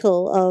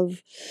cycle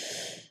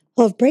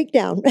of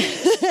breakdown,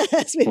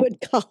 as we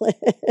would call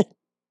it.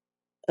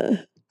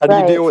 How do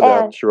you deal with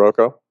that,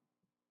 Shiroko?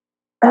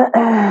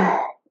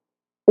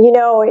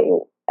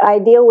 I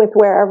deal with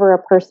wherever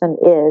a person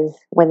is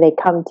when they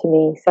come to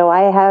me. So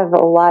I have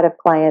a lot of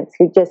clients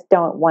who just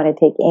don't want to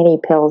take any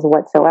pills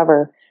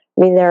whatsoever.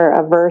 I mean, they're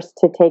averse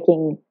to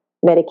taking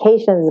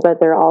medications, but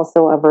they're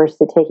also averse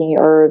to taking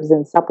herbs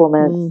and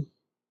supplements.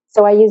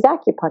 So I use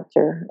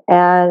acupuncture.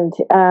 And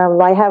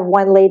I have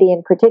one lady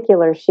in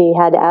particular, she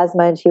had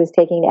asthma and she was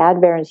taking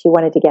Advair and she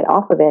wanted to get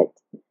off of it.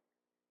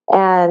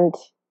 And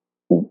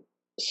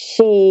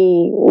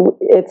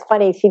it's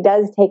funny, she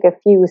does take a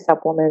few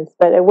supplements,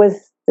 but it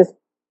was just,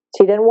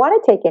 she didn't want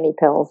to take any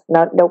pills,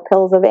 no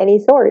pills of any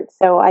sort.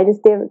 So I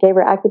just gave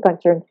her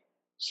acupuncture. And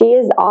she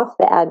is off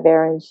the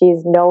Advair and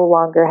she's no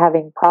longer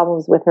having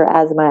problems with her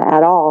asthma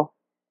at all.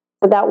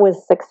 So that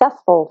was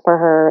successful for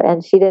her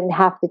and she didn't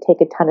have to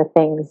take a ton of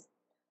things.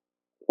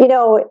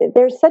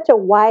 There's such a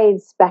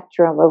wide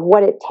spectrum of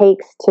what it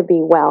takes to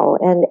be well,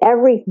 and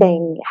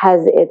everything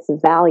has its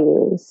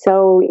value.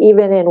 So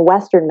even in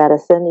Western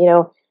medicine,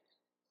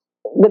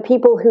 the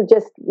people who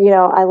just,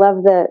 I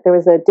love there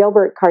was a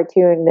Dilbert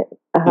cartoon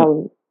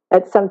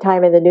at some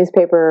time in the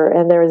newspaper,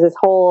 and there was this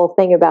whole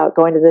thing about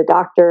going to the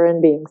doctor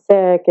and being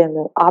sick and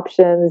the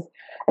options.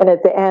 And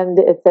at the end,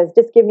 it says,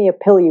 "Just give me a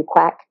pill, you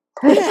quack."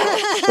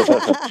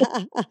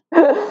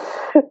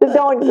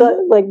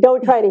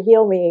 Don't try to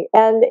heal me.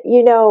 And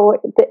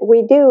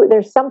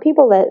there's some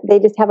people that they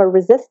just have a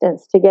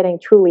resistance to getting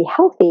truly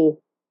healthy,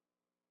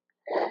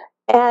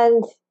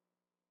 and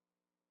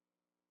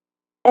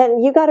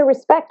you got to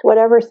respect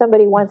whatever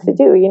somebody wants to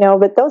do,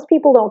 but those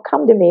people don't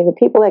come to me. The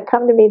people that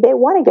come to me, they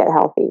want to get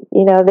healthy,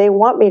 they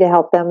want me to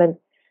help them, and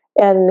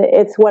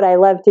it's what I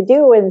love to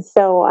do. And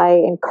so I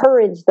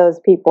encourage those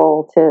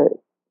people to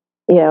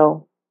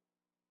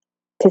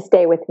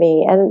stay with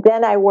me. And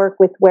then I work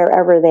with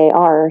wherever they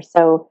are.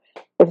 So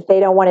if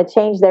they don't want to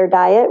change their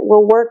diet,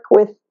 we'll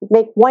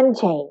make one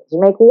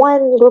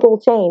little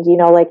change,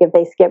 like if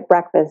they skip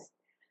breakfast,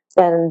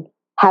 then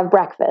have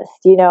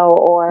breakfast,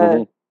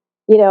 or,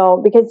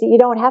 because you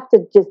don't have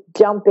to just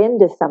jump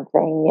into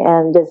something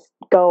and just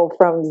go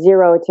from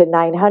 0 to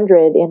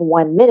 900 in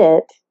 1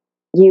 minute.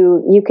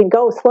 You can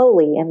go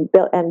slowly and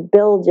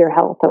build your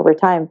health over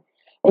time.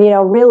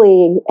 And,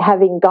 really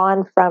having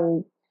gone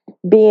from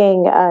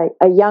being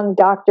a young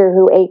doctor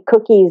who ate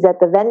cookies at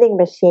the vending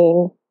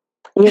machine,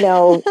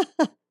 because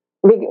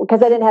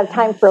I didn't have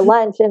time for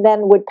lunch, and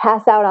then would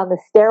pass out on the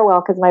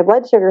stairwell because my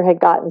blood sugar had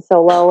gotten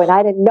so low and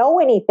I didn't know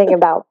anything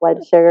about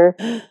blood sugar.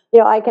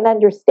 I can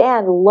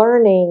understand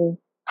learning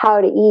how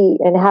to eat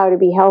and how to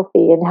be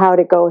healthy and how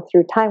to go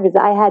through time, because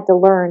I had to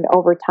learn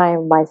over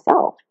time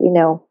myself,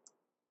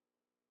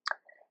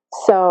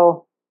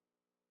 So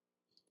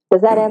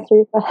does that answer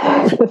your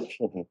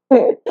question?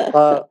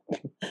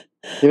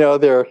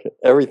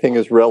 Everything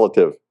is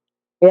relative.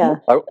 Yeah.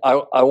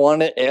 I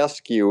want to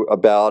ask you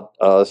about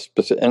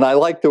specific, and I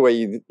like the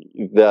way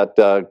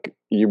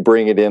you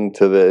bring it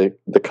into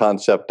the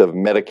concept of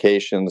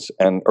medications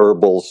and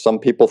herbals. Some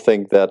people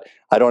think that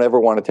I don't ever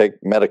want to take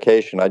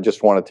medication, I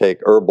just want to take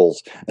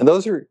herbals. And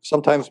those are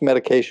sometimes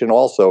medication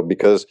also,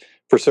 because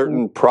for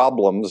certain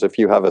problems, if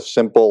you have a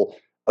simple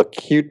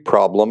acute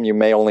problem, you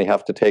may only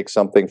have to take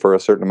something for a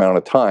certain amount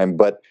of time.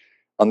 But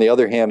on the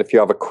other hand, if you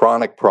have a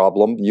chronic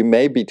problem, you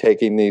may be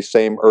taking these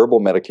same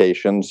herbal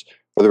medications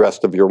for the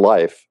rest of your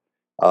life.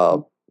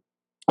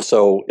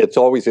 So it's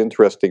always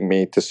interesting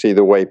me to see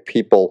the way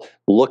people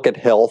look at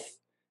health,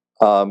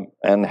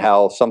 and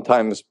how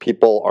sometimes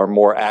people are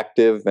more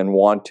active and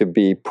want to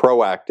be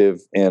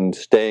proactive in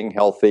staying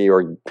healthy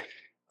or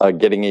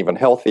getting even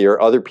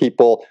healthier. Other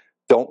people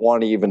don't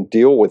want to even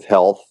deal with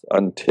health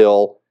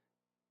until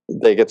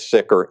they get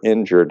sick or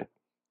injured.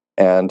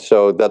 And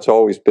so that's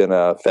always been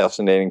a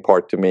fascinating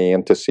part to me,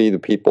 and to see the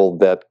people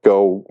that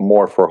go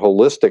more for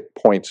holistic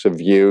points of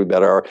view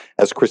that are,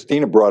 as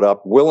Christina brought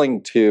up,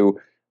 willing to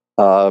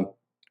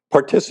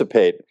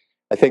participate.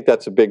 I think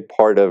that's a big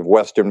part of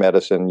Western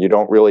medicine. You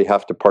don't really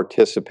have to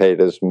participate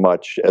as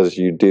much as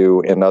you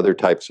do in other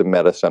types of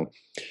medicine.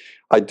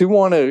 I do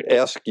want to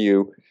ask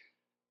you,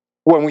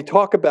 when we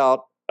talk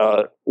about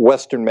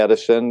Western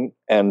medicine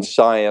and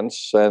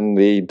science and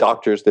the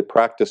doctors that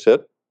practice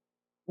it,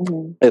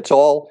 it's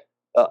all,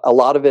 a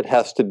lot of it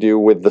has to do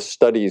with the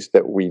studies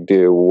that we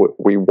do.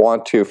 We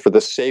want to, for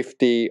the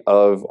safety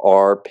of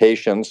our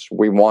patients,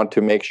 we want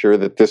to make sure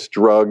that this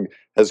drug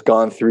has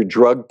gone through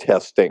drug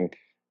testing.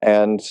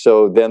 And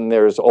so then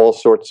there's all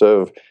sorts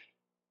of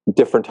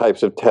different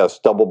types of tests,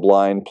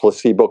 double-blind,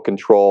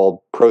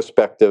 placebo-controlled,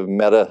 prospective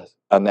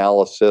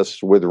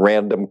meta-analysis with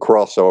random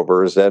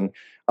crossovers, and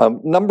a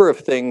number of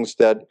things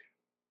that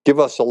give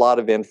us a lot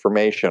of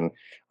information.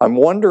 I'm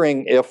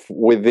wondering if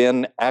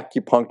within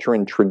acupuncture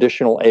and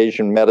traditional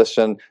Asian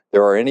medicine,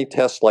 there are any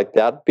tests like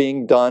that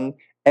being done?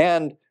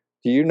 And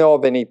do you know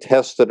of any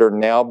tests that are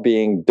now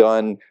being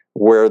done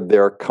where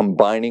they're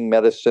combining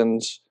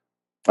medicines,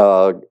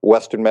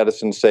 Western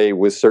medicine, say,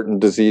 with certain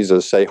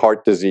diseases, say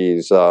heart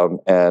disease?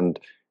 And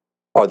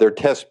are there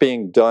tests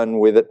being done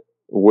with it,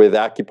 with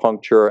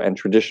acupuncture and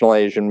traditional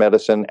Asian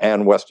medicine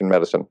and Western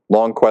medicine?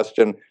 Long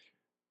question.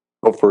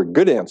 Hope for a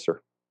good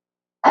answer.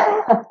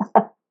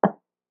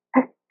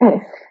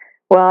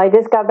 Well, I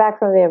just got back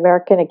from the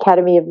American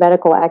Academy of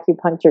Medical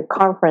Acupuncture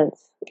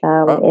conference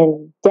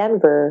in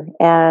Denver,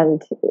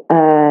 and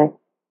it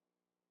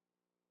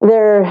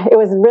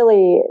was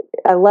really,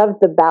 I loved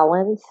the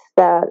balance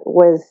that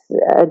was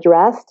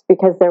addressed,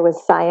 because there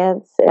was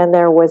science and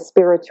there was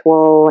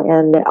spiritual,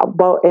 and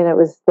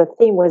the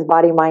theme was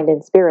body, mind,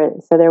 and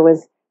spirit. So there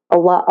was a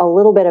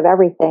little bit of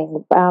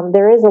everything.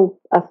 There is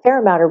a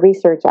fair amount of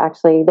research,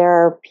 actually. There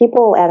are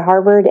people at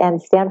Harvard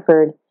and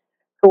Stanford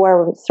who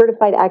are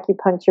certified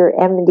acupuncture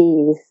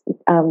MDs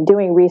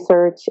doing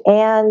research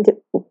and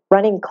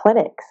running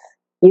clinics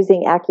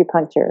using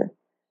acupuncture.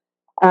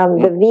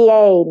 The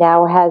VA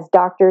now has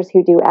doctors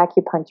who do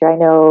acupuncture. I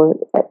know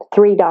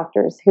 3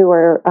 doctors who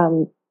are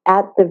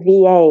at the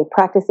VA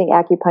practicing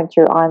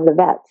acupuncture on the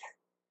vets.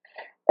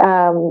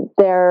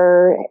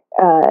 They're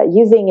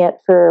using it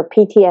for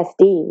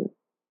PTSD,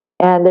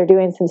 and they're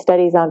doing some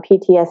studies on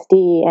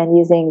PTSD and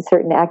using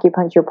certain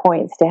acupuncture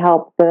points to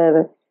help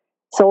the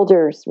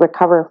soldiers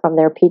recover from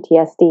their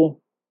PTSD.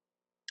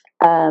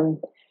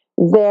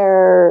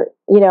 There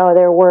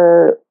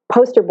were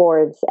poster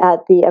boards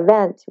at the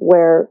event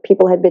where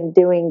people had been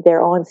doing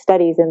their own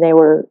studies, and they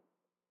were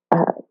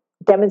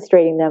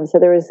demonstrating them. So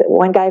there was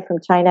one guy from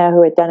China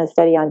who had done a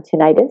study on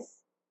tinnitus,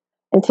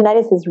 and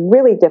tinnitus is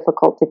really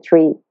difficult to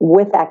treat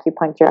with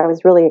acupuncture. I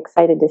was really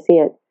excited to see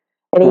it.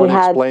 And you want to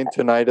explain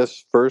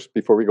tinnitus first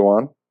before we go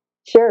on?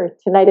 Sure.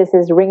 Tinnitus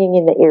is ringing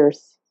in the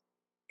ears.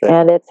 Okay.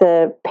 And it's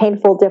a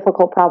painful,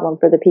 difficult problem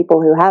for the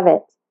people who have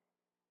it.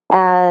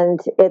 And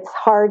it's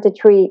hard to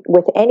treat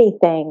with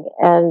anything,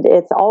 and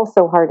it's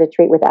also hard to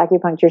treat with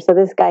acupuncture. So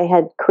this guy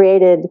had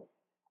created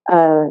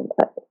a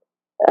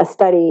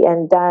study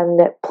and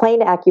done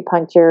plain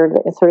acupuncture,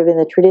 sort of in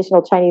the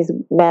traditional Chinese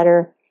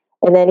manner,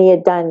 and then he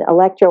had done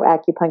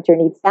electroacupuncture,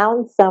 and he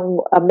found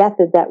a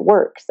method that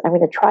works. I'm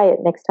going to try it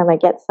next time I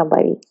get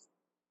somebody.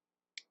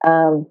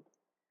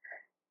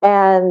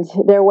 And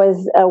there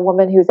was a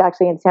woman who's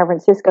actually in San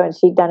Francisco, and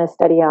she'd done a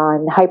study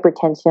on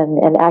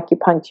hypertension and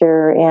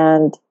acupuncture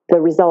and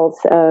the results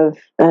of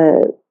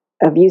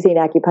using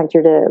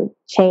acupuncture to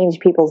change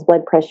people's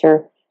blood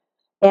pressure.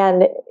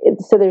 And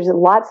so there's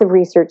lots of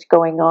research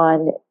going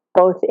on,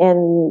 both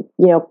in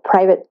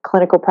private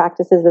clinical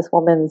practices. This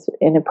woman's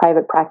in a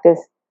private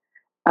practice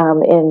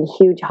in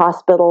huge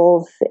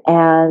hospitals,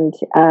 and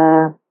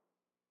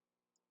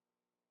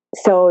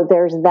so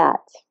there's that.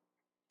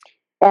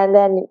 And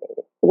then,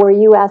 were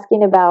you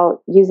asking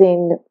about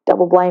using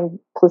double-blind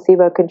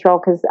placebo control?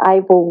 Because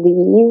I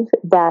believe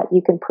that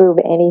you can prove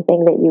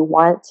anything that you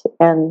want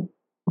in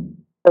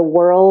the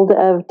world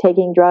of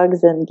taking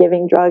drugs and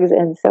giving drugs.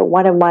 And so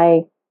one of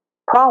my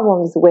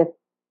problems with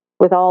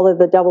all of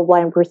the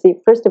double-blind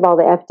first of all,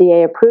 the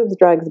FDA approves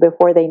drugs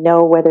before they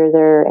know whether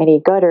they're any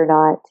good or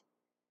not.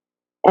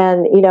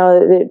 And,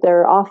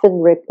 they're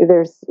often,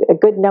 there's a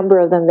good number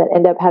of them that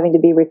end up having to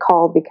be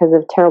recalled because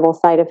of terrible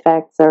side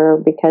effects,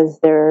 or because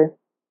they're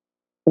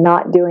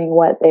not doing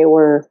what they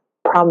were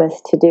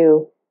promised to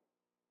do.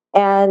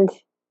 And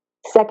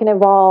second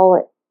of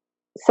all,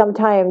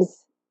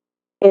 sometimes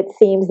it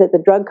seems that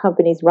the drug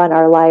companies run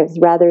our lives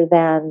rather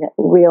than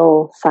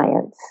real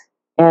science.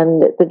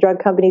 And the drug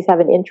companies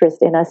have an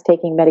interest in us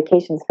taking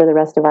medications for the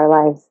rest of our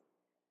lives.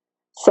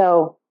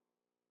 So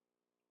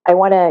I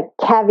want to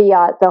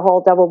caveat the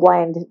whole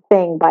double-blind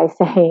thing by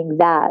saying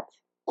that.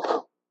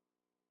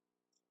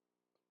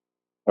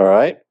 All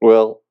right.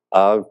 Well,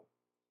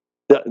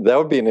 that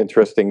would be an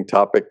interesting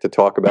topic to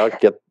talk about.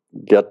 Get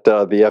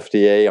the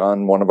FDA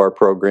on one of our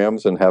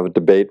programs and have a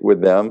debate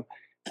with them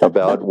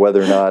about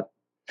whether or not.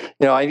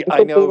 I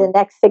know be the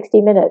next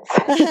 60 minutes.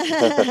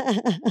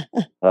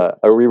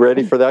 Are we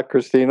ready for that,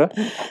 Christina?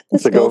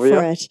 Let's go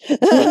for it.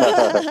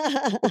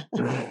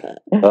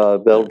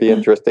 That'll be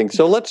interesting.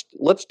 So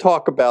let's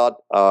talk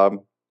about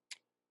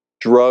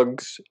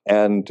drugs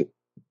and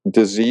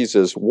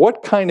diseases.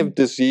 What kind of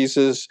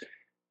diseases?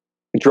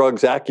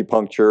 Drugs,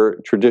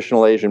 acupuncture,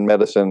 traditional Asian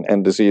medicine,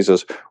 and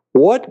diseases.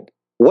 What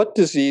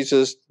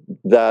diseases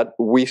that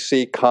we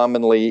see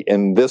commonly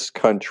in this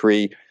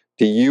country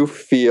do you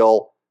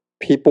feel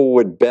people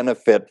would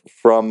benefit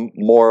from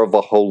more of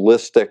a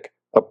holistic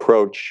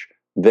approach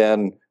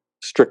than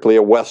strictly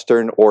a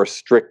Western or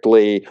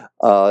strictly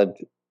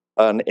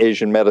an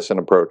Asian medicine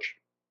approach?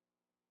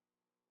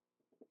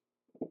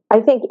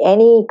 I think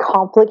any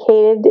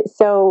complicated.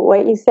 So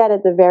what you said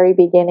at the very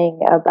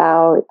beginning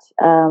about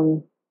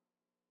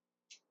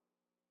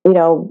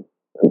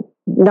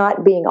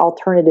not being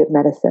alternative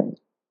medicine.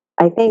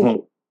 I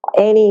think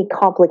any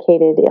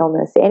complicated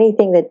illness,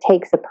 anything that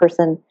takes a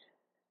person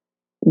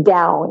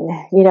down,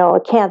 a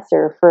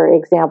cancer, for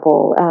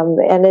example.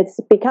 And it's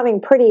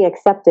becoming pretty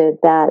accepted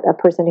that a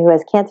person who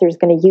has cancer is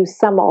going to use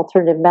some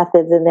alternative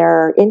methods. And there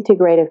are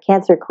integrative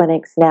cancer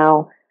clinics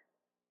now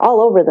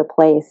all over the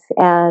place.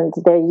 And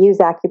they use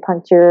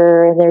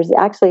acupuncture. And there's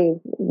actually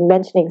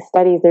mentioning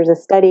studies. There's a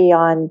study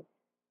on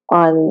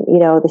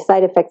the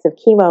side effects of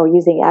chemo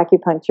using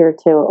acupuncture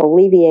to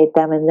alleviate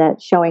them, and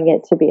that showing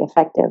it to be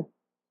effective.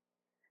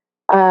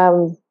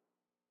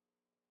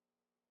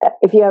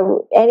 If you have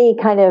any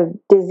kind of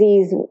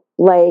disease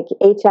like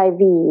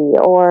HIV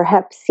or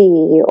Hep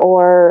C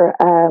or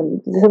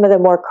some of the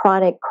more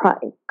chronic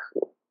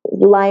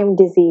Lyme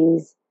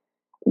disease,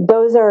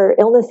 those are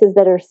illnesses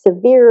that are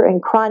severe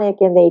and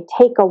chronic, and they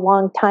take a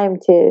long time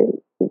to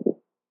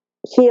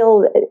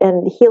heal,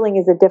 and healing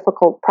is a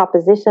difficult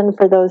proposition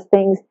for those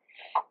things.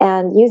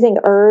 And using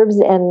herbs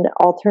and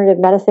alternative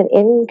medicine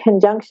in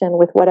conjunction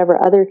with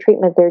whatever other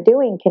treatment they're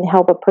doing can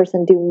help a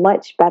person do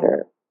much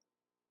better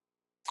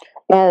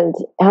and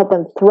help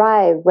them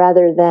thrive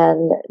rather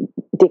than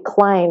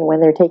decline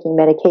when they're taking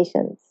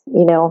medications.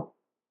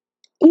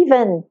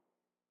 Even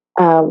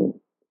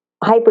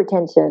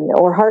hypertension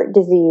or heart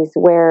disease,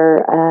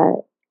 where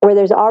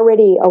there's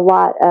already a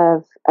lot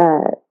of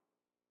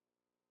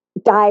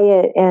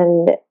diet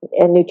and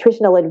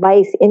nutritional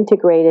advice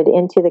integrated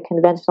into the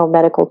conventional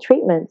medical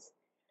treatments.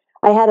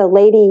 I had a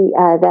lady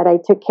that I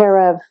took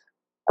care of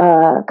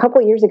a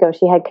couple years ago.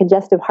 She had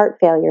congestive heart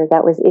failure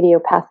that was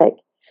idiopathic,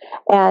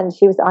 and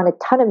she was on a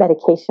ton of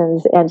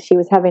medications, and she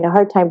was having a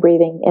hard time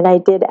breathing. And I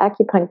did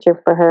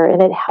acupuncture for her,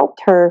 and it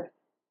helped her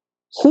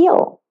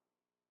heal.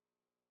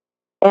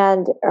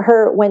 And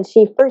when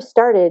she first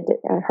started,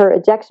 her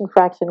ejection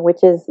fraction,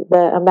 which is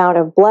the amount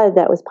of blood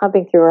that was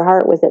pumping through her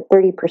heart, was at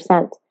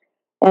 30%.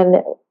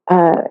 And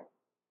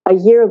a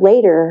year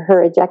later,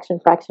 her ejection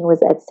fraction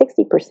was at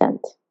 60%.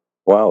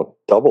 Wow,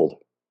 doubled.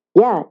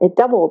 Yeah, it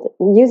doubled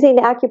using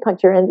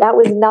acupuncture. And that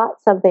was not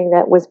something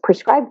that was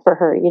prescribed for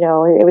her.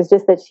 It was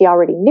just that she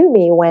already knew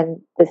me when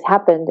this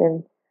happened,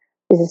 and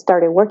she just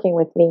started working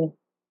with me.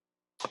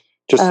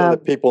 Just so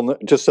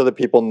that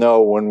people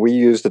know, when we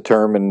use the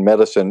term in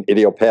medicine,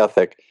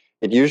 idiopathic,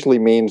 it usually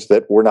means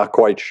that we're not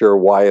quite sure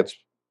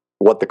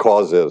what the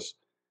cause is.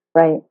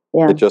 Right.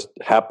 Yeah. It just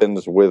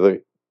happens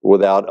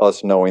without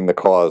us knowing the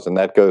cause, and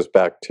that goes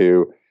back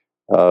to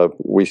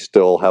we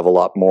still have a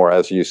lot more,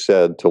 as you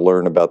said, to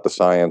learn about the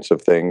science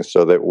of things,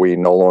 so that we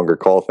no longer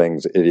call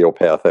things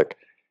idiopathic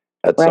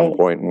at some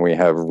point, and we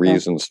have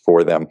reasons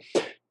for them.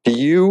 Do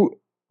you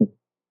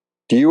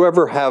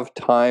ever have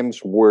times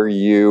where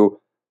you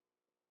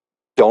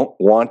don't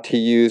want to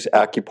use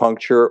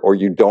acupuncture, or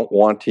you don't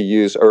want to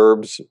use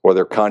herbs, or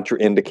they're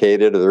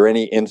contraindicated? Are there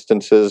any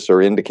instances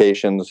or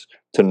indications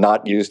to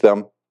not use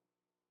them?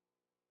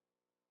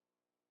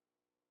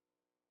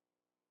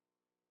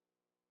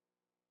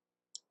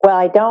 Well,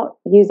 I don't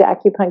use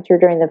acupuncture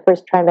during the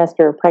first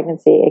trimester of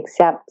pregnancy,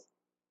 except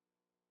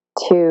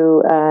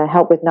to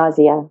help with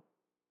nausea.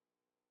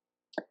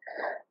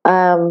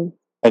 And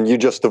you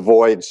just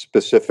avoid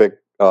specific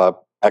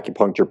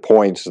acupuncture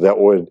points that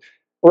would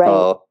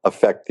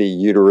affect the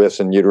uterus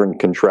and uterine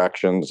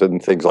contractions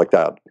and things like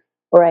that.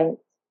 Right.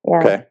 Yeah.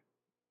 Okay.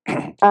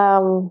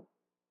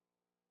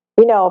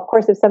 Of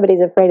course, if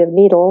somebody's afraid of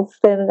needles,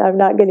 then I'm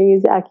not going to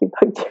use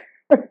acupuncture.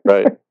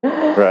 Right.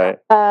 Right.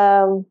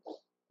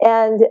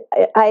 And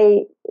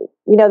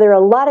there are a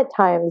lot of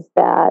times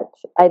that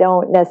I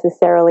don't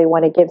necessarily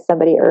want to give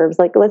somebody herbs.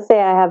 Like, let's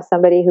say I have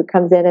somebody who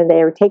comes in and they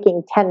are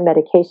taking 10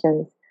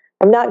 medications.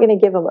 I'm not going to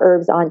give them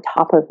herbs on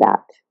top of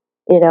that,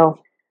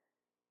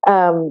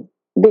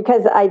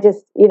 because I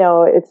just,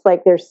 it's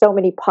like there's so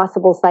many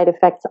possible side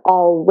effects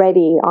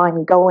already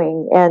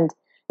ongoing, and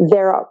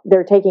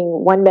they're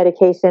taking one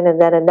medication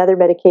and then another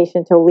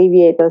medication to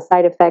alleviate those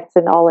side effects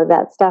and all of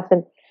that stuff.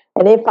 And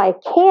if I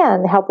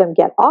can help them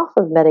get off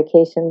of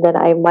medication, then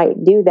I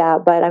might do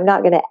that, but I'm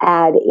not going to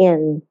add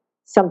in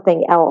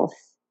something else.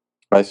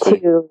 I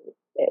see.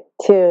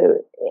 to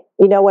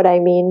what I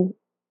mean?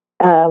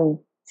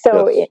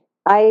 Yes.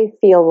 I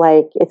feel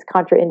like it's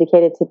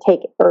contraindicated to take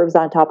herbs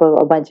on top of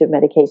a bunch of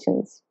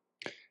medications.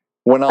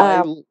 Go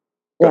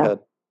ahead.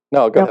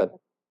 No, go ahead.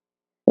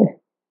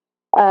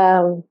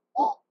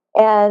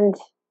 And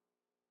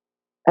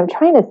I'm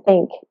trying to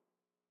think,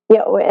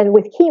 and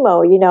with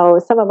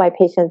chemo, some of my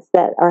patients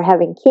that are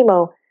having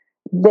chemo,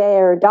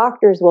 their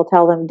doctors will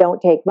tell them, don't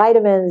take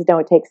vitamins,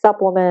 don't take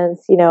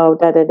supplements, da,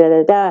 da, da,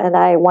 da, da. And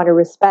I want to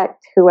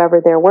respect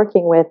whoever they're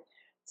working with.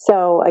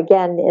 So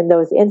again, in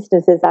those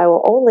instances, I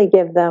will only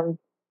give them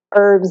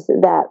herbs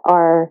that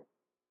are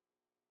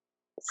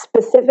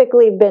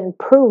specifically been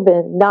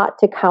proven not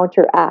to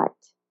counteract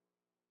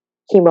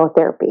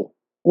chemotherapy.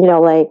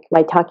 Like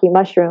maitake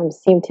mushrooms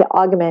seem to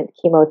augment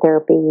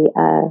chemotherapy.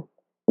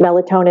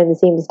 Melatonin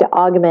seems to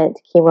augment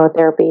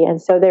chemotherapy.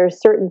 And so there are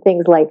certain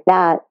things like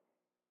that.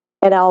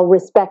 And I'll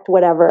respect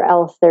whatever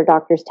else their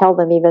doctors tell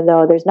them, even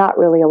though there's not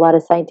really a lot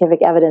of scientific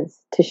evidence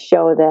to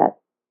show that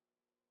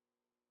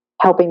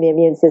helping the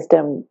immune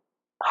system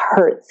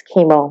hurts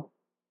chemo.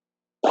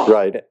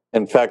 Right.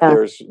 In fact,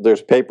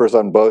 there's papers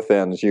on both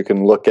ends. You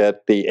can look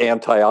at the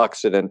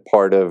antioxidant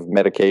part of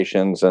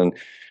medications, and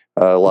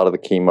a lot of the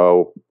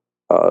chemo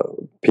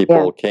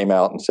people came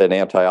out and said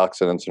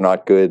antioxidants are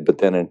not good, but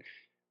then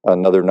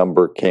another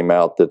number came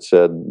out that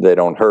said they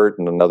don't hurt,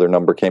 and another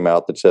number came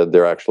out that said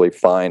they're actually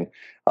fine.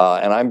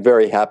 And I'm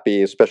very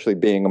happy, especially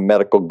being a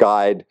medical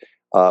guide,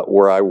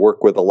 where I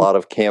work with a lot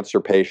of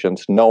cancer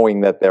patients,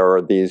 knowing that there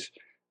are these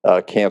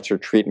cancer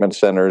treatment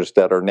centers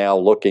that are now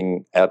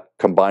looking at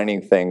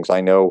combining things. I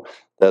know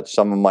that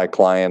some of my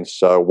clients,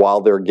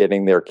 while they're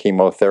getting their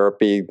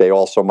chemotherapy, they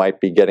also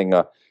might be getting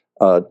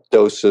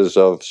doses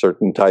of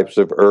certain types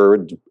of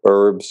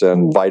herbs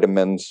and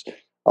vitamins,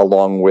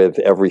 along with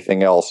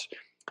everything else.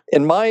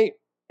 In my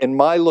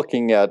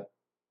looking at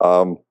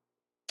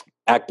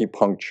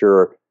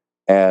acupuncture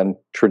and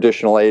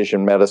traditional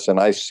Asian medicine,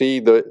 I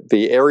see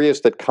the areas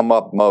that come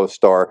up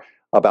most are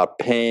about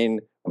pain,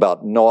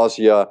 about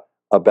nausea,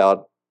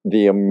 about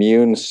the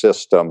immune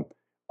system.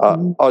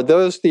 Are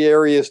those the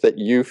areas that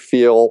you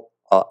feel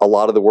a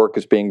lot of the work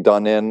is being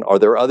done in? Are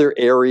there other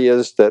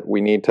areas that we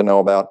need to know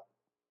about?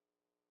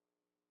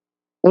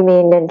 You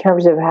mean in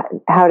terms of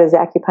how does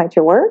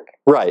acupuncture work?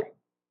 Right.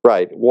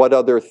 What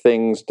other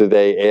things do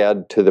they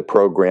add to the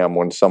program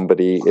when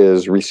somebody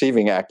is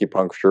receiving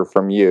acupuncture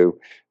from you?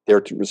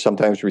 They're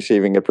sometimes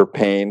receiving it for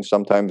pain,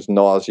 sometimes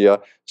nausea,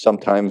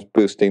 sometimes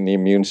boosting the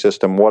immune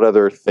system. What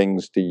other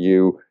things do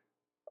you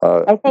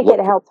I think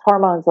it helps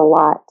hormones a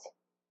lot.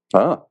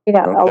 Okay.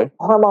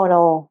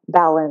 Hormonal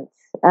balance.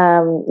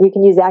 You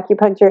can use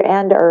acupuncture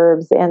and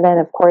herbs, and then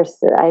of course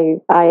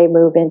I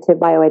move into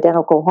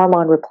bioidentical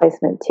hormone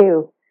replacement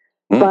too.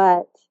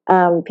 But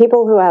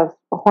people who have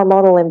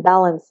hormonal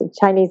imbalance in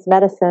Chinese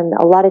medicine,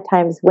 a lot of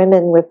times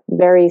women with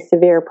very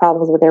severe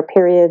problems with their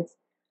periods.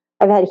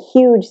 I've had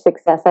huge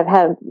success. I've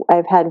had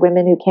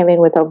women who came in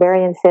with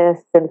ovarian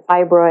cysts and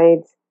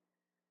fibroids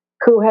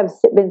who have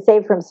been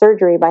saved from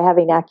surgery by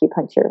having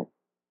acupuncture.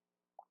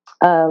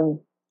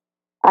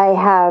 I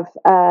have.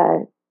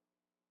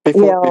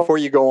 Before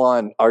you go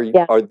on,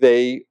 are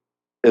they?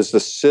 Is the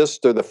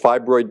cyst or the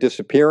fibroid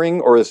disappearing,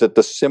 or is it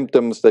the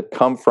symptoms that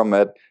come from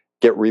it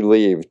get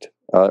relieved,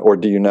 or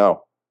do you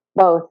know?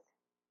 Both.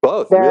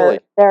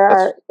 Really?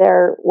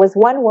 There was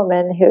one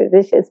woman who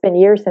it's been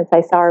years since I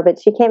saw her, but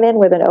she came in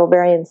with an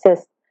ovarian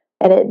cyst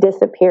and it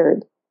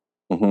disappeared.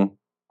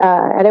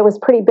 And it was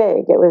pretty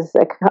big. It was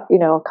a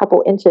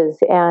couple inches,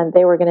 and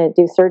they were going to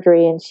do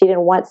surgery, and she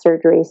didn't want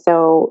surgery,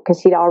 so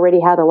because she'd already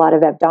had a lot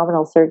of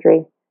abdominal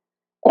surgery,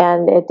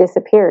 and it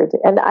disappeared.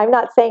 And I'm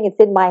not saying it's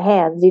in my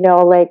hands,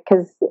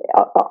 because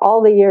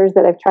all the years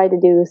that I've tried to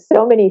do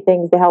so many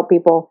things to help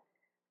people,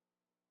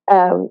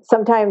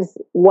 sometimes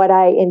what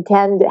I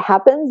intend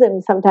happens,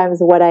 and sometimes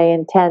what I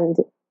intend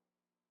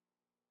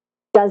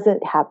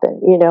doesn't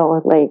happen.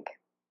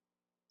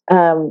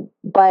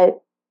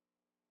 But.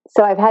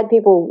 So I've had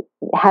people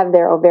have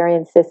their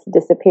ovarian cysts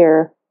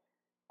disappear.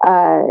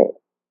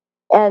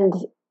 And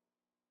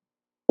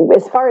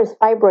as far as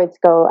fibroids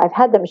go, I've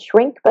had them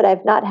shrink, but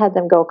I've not had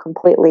them go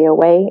completely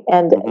away.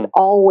 And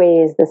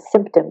always the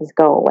symptoms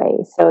go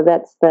away. So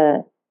that's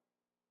the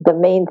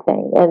main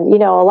thing. And,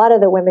 a lot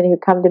of the women who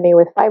come to me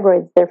with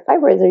fibroids, their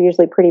fibroids are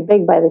usually pretty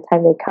big by the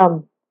time they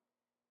come.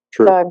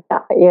 True. So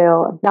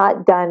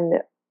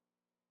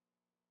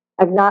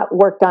I've not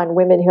worked on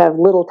women who have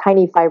little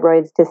tiny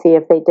fibroids to see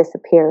if they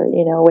disappear,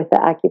 with the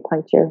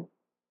acupuncture.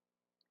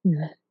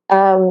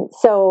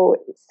 So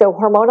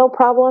hormonal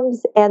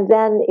problems, and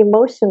then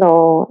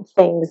emotional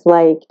things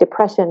like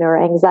depression or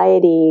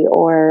anxiety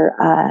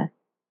or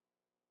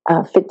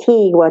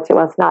fatigue. Well,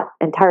 it's not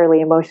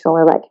entirely emotional,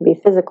 or that can be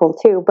physical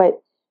too.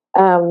 But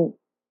and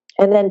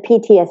then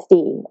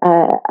PTSD.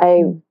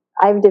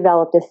 I've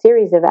developed a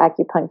series of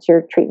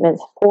acupuncture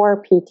treatments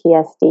for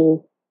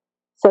PTSD,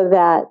 so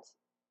that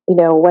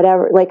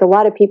whatever, like a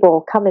lot of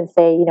people come and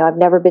say, I've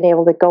never been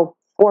able to go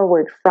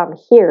forward from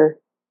here.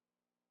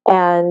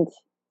 And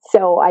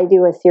so I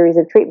do a series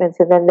of treatments,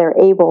 and then they're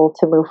able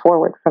to move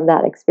forward from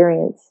that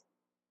experience.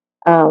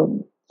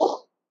 That's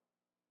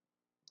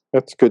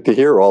good to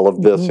hear all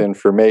of this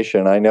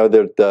information. I know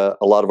that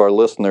a lot of our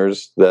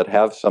listeners that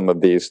have some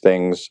of these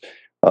things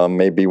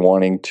may be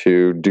wanting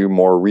to do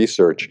more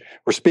research.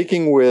 We're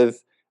speaking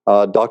with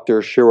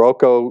Dr.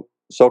 Shiroko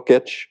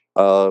Sokich,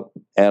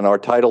 and our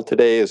title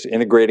today is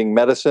Integrating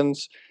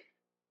Medicines.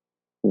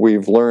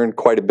 We've learned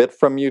quite a bit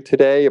from you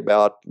today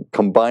about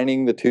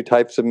combining the two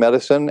types of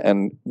medicine,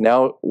 and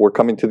now we're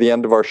coming to the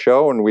end of our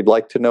show, and we'd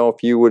like to know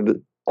if you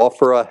would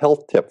offer a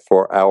health tip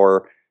for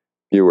our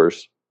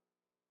viewers.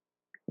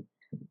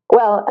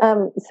 Well,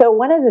 so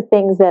one of the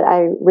things that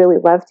I really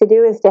love to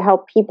do is to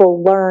help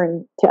people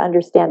learn to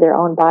understand their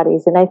own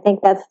bodies. And I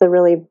think that's the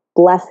really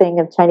blessing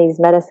of Chinese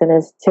medicine,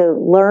 is to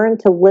learn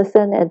to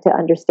listen and to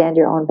understand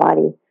your own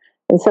body.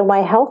 And so my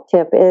health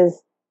tip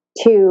is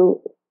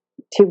to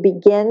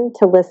begin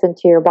to listen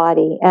to your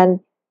body. And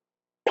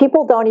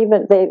people don't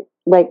even,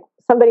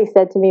 somebody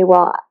said to me,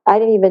 well, I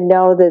didn't even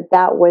know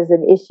that was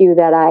an issue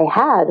that I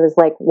had. It was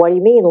like, what do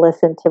you mean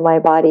listen to my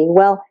body?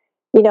 Well,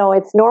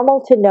 it's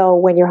normal to know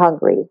when you're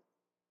hungry.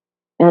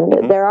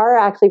 And there are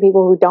actually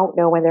people who don't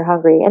know when they're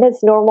hungry. And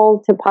it's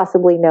normal to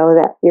possibly know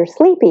that you're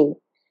sleepy.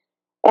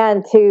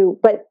 And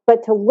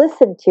but to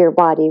listen to your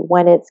body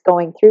when it's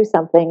going through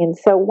something. And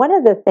so one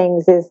of the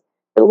things is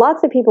that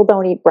lots of people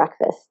don't eat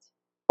breakfast,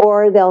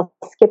 or they'll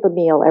skip a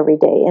meal every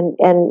day.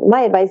 And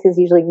my advice is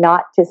usually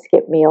not to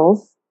skip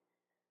meals,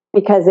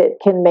 because it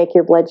can make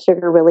your blood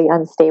sugar really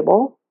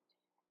unstable.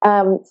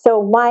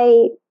 So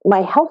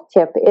my health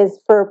tip is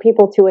for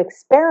people to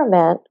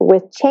experiment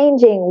with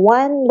changing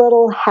one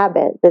little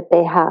habit that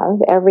they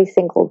have every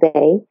single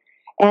day,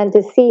 and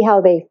to see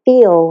how they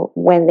feel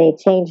when they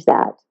change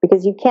that.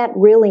 Because you can't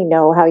really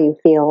know how you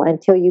feel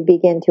until you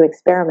begin to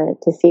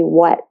experiment to see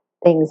what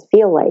things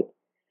feel like.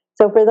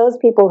 So for those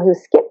people who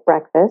skip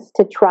breakfast,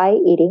 to try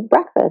eating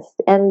breakfast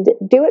and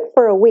do it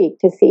for a week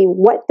to see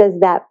what does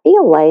that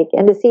feel like,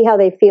 and to see how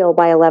they feel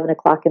by 11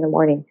 o'clock in the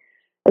morning.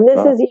 And this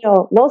is,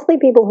 mostly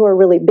people who are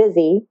really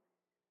busy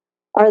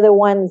are the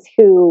ones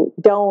who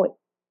don't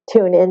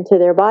tune into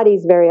their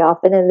bodies very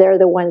often, and they're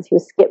the ones who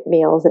skip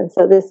meals. And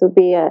so this would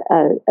be a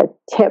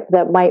tip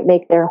that might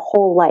make their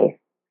whole life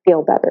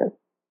feel better.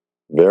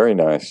 Very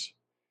nice.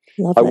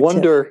 Love I that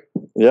wonder,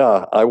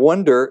 I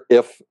wonder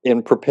if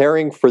in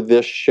preparing for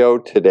this show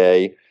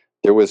today,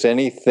 there was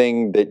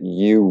anything that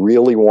you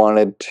really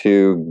wanted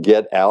to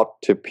get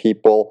out to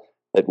people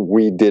that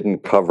we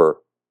didn't cover.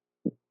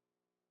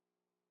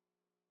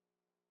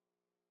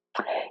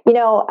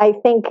 I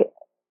think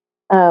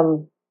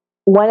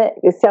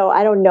so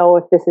I don't know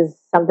if this is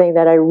something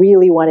that I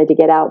really wanted to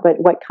get out, but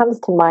what comes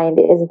to mind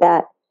is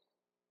that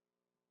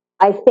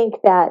I think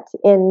that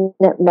in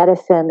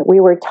medicine, we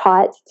were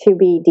taught to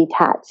be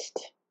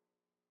detached.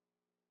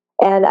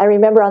 And I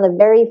remember on the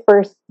very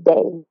first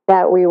day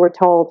that we were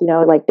told,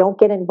 don't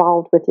get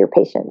involved with your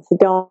patients.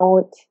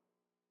 Don't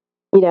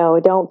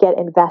get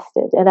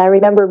invested. And I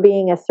remember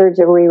being a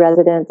surgery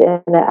resident,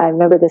 and I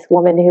remember this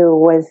woman who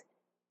was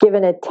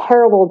given a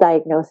terrible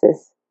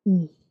diagnosis.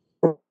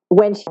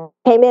 When she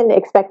came in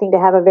expecting to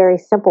have a very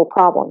simple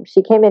problem.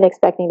 She came in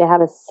expecting to have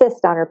a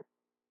cyst on her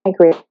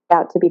pancreas,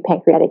 out to be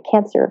pancreatic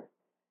cancer.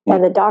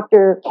 And the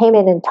doctor came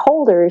in and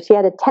told her she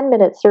had a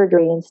 10-minute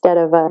surgery instead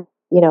of a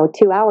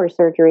 2-hour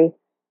surgery.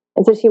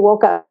 And so she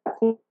woke up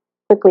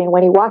quickly, and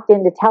when he walked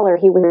in to tell her,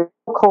 he was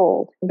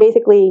cold.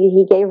 Basically,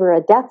 he gave her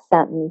a death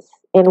sentence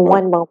in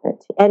one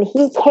moment. And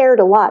he cared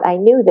a lot. I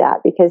knew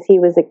that because he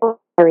was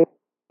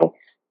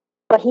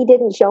but he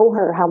didn't show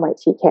her how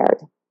much he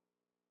cared.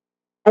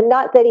 And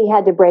not that he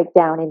had to break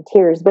down in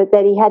tears, but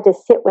that he had to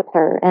sit with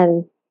her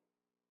and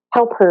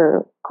help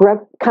her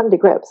come to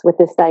grips with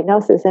this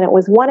diagnosis. And it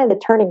was one of the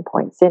turning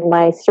points in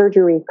my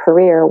surgery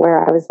career where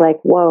I was like,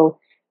 whoa,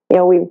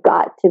 we've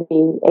got to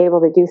be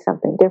able to do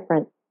something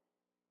different.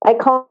 I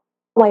call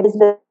my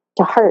business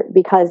to heart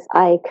because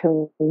I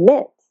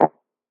commit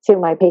to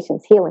my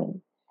patients'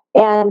 healing.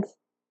 And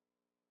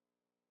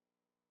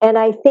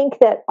I think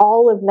that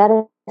all of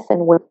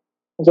medicine would,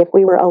 if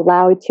we were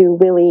allowed to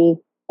really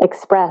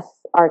express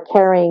our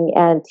caring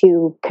and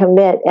to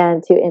commit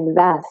and to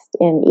invest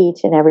in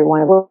each and every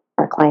one of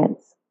our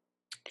clients.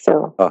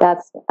 So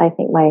that's, I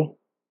think, my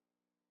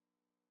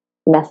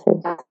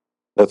message.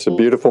 That's a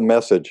beautiful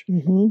message.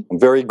 I'm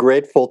very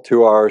grateful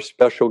to our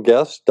special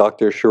guest,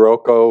 Dr.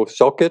 Shiroko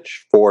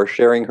Sokich, for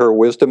sharing her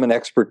wisdom and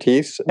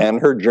expertise and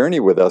her journey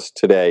with us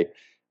today.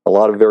 A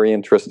lot of very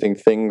interesting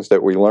things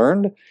that we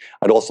learned.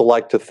 I'd also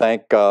like to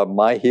thank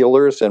my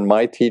healers and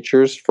my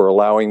teachers for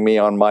allowing me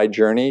on my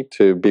journey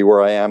to be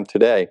where I am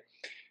today.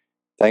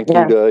 Thank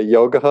you to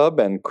Yoga Hub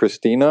and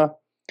Christina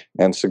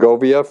and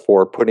Segovia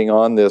for putting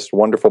on this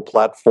wonderful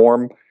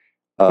platform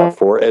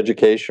for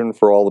education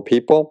for all the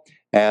people.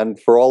 And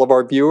for all of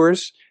our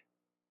viewers,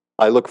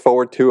 I look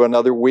forward to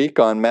another week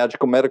on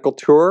Magical Medical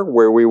Tour,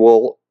 where we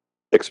will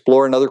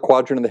explore another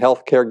quadrant of the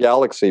healthcare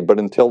galaxy. But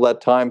until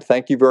that time,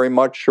 thank you very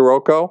much,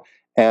 Shiroko.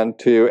 And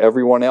to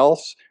everyone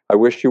else, I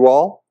wish you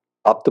all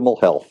optimal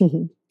health.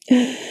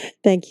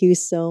 Thank you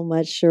so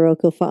much,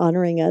 Shiroko, for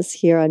honoring us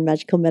here on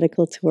Magical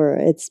Medical Tour.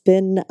 It's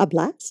been a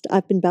blast.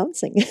 I've been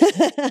bouncing.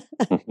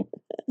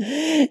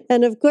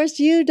 And of course,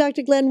 you,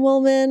 Dr. Glenn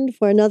Woolman,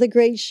 for another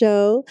great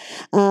show.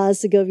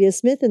 Segovia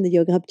Smith and the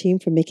Yoga Hub team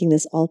for making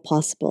this all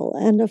possible.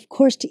 And of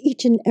course, to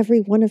each and every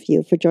one of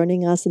you for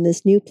joining us in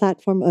this new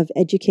platform of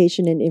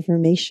education and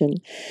information.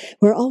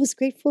 We're always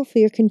grateful for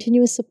your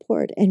continuous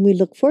support, and we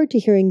look forward to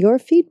hearing your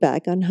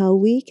feedback on how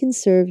we can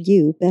serve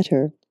you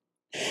better.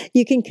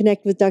 You can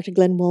connect with Dr.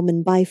 Glenn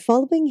Woolman by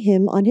following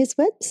him on his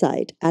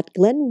website at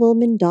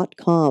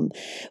glennwoolman.com,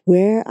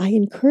 where I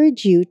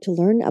encourage you to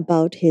learn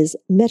about his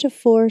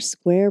Metaphor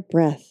Square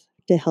Breath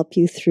to help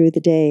you through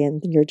the day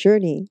and your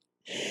journey.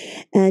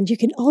 And you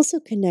can also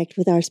connect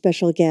with our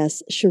special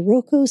guest,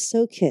 Shiroko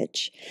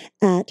Sokich,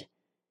 at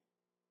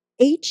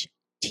hthmc.com,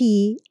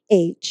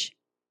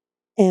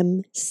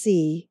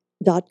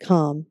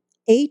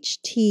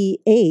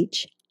 hthmc.com.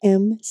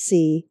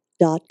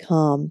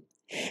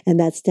 And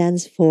that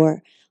stands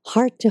for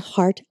Heart to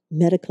Heart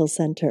Medical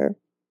Center.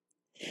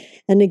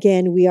 And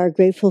again, we are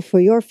grateful for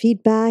your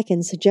feedback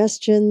and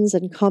suggestions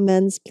and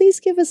comments. Please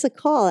give us a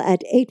call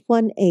at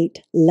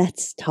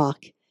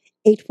 818-LETS-TALK.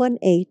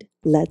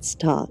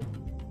 818-LETS-TALK.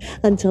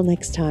 Until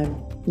next time,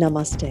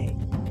 namaste.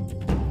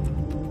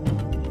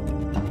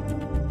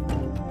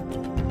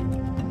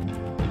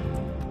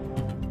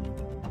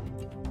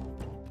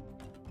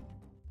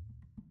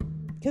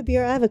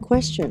 Kabir, I have a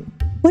question.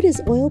 What is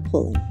oil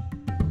pulling?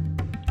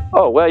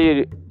 Oh, well,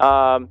 you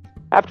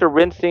after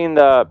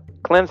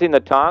cleansing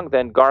the tongue,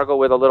 then gargle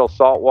with a little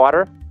salt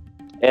water,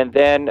 and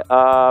then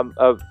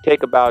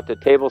take about a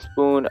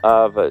tablespoon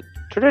of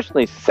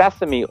traditionally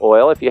sesame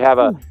oil. If you have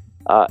a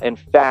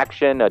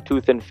infection, a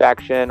tooth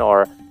infection,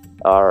 or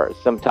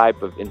some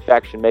type of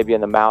infection, maybe in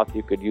the mouth,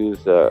 you could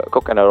use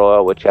coconut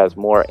oil, which has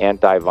more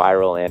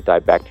antiviral,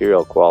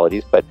 antibacterial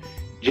qualities. But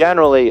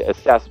generally, a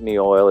sesame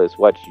oil is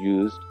what's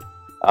used.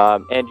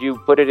 And you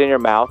put it in your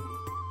mouth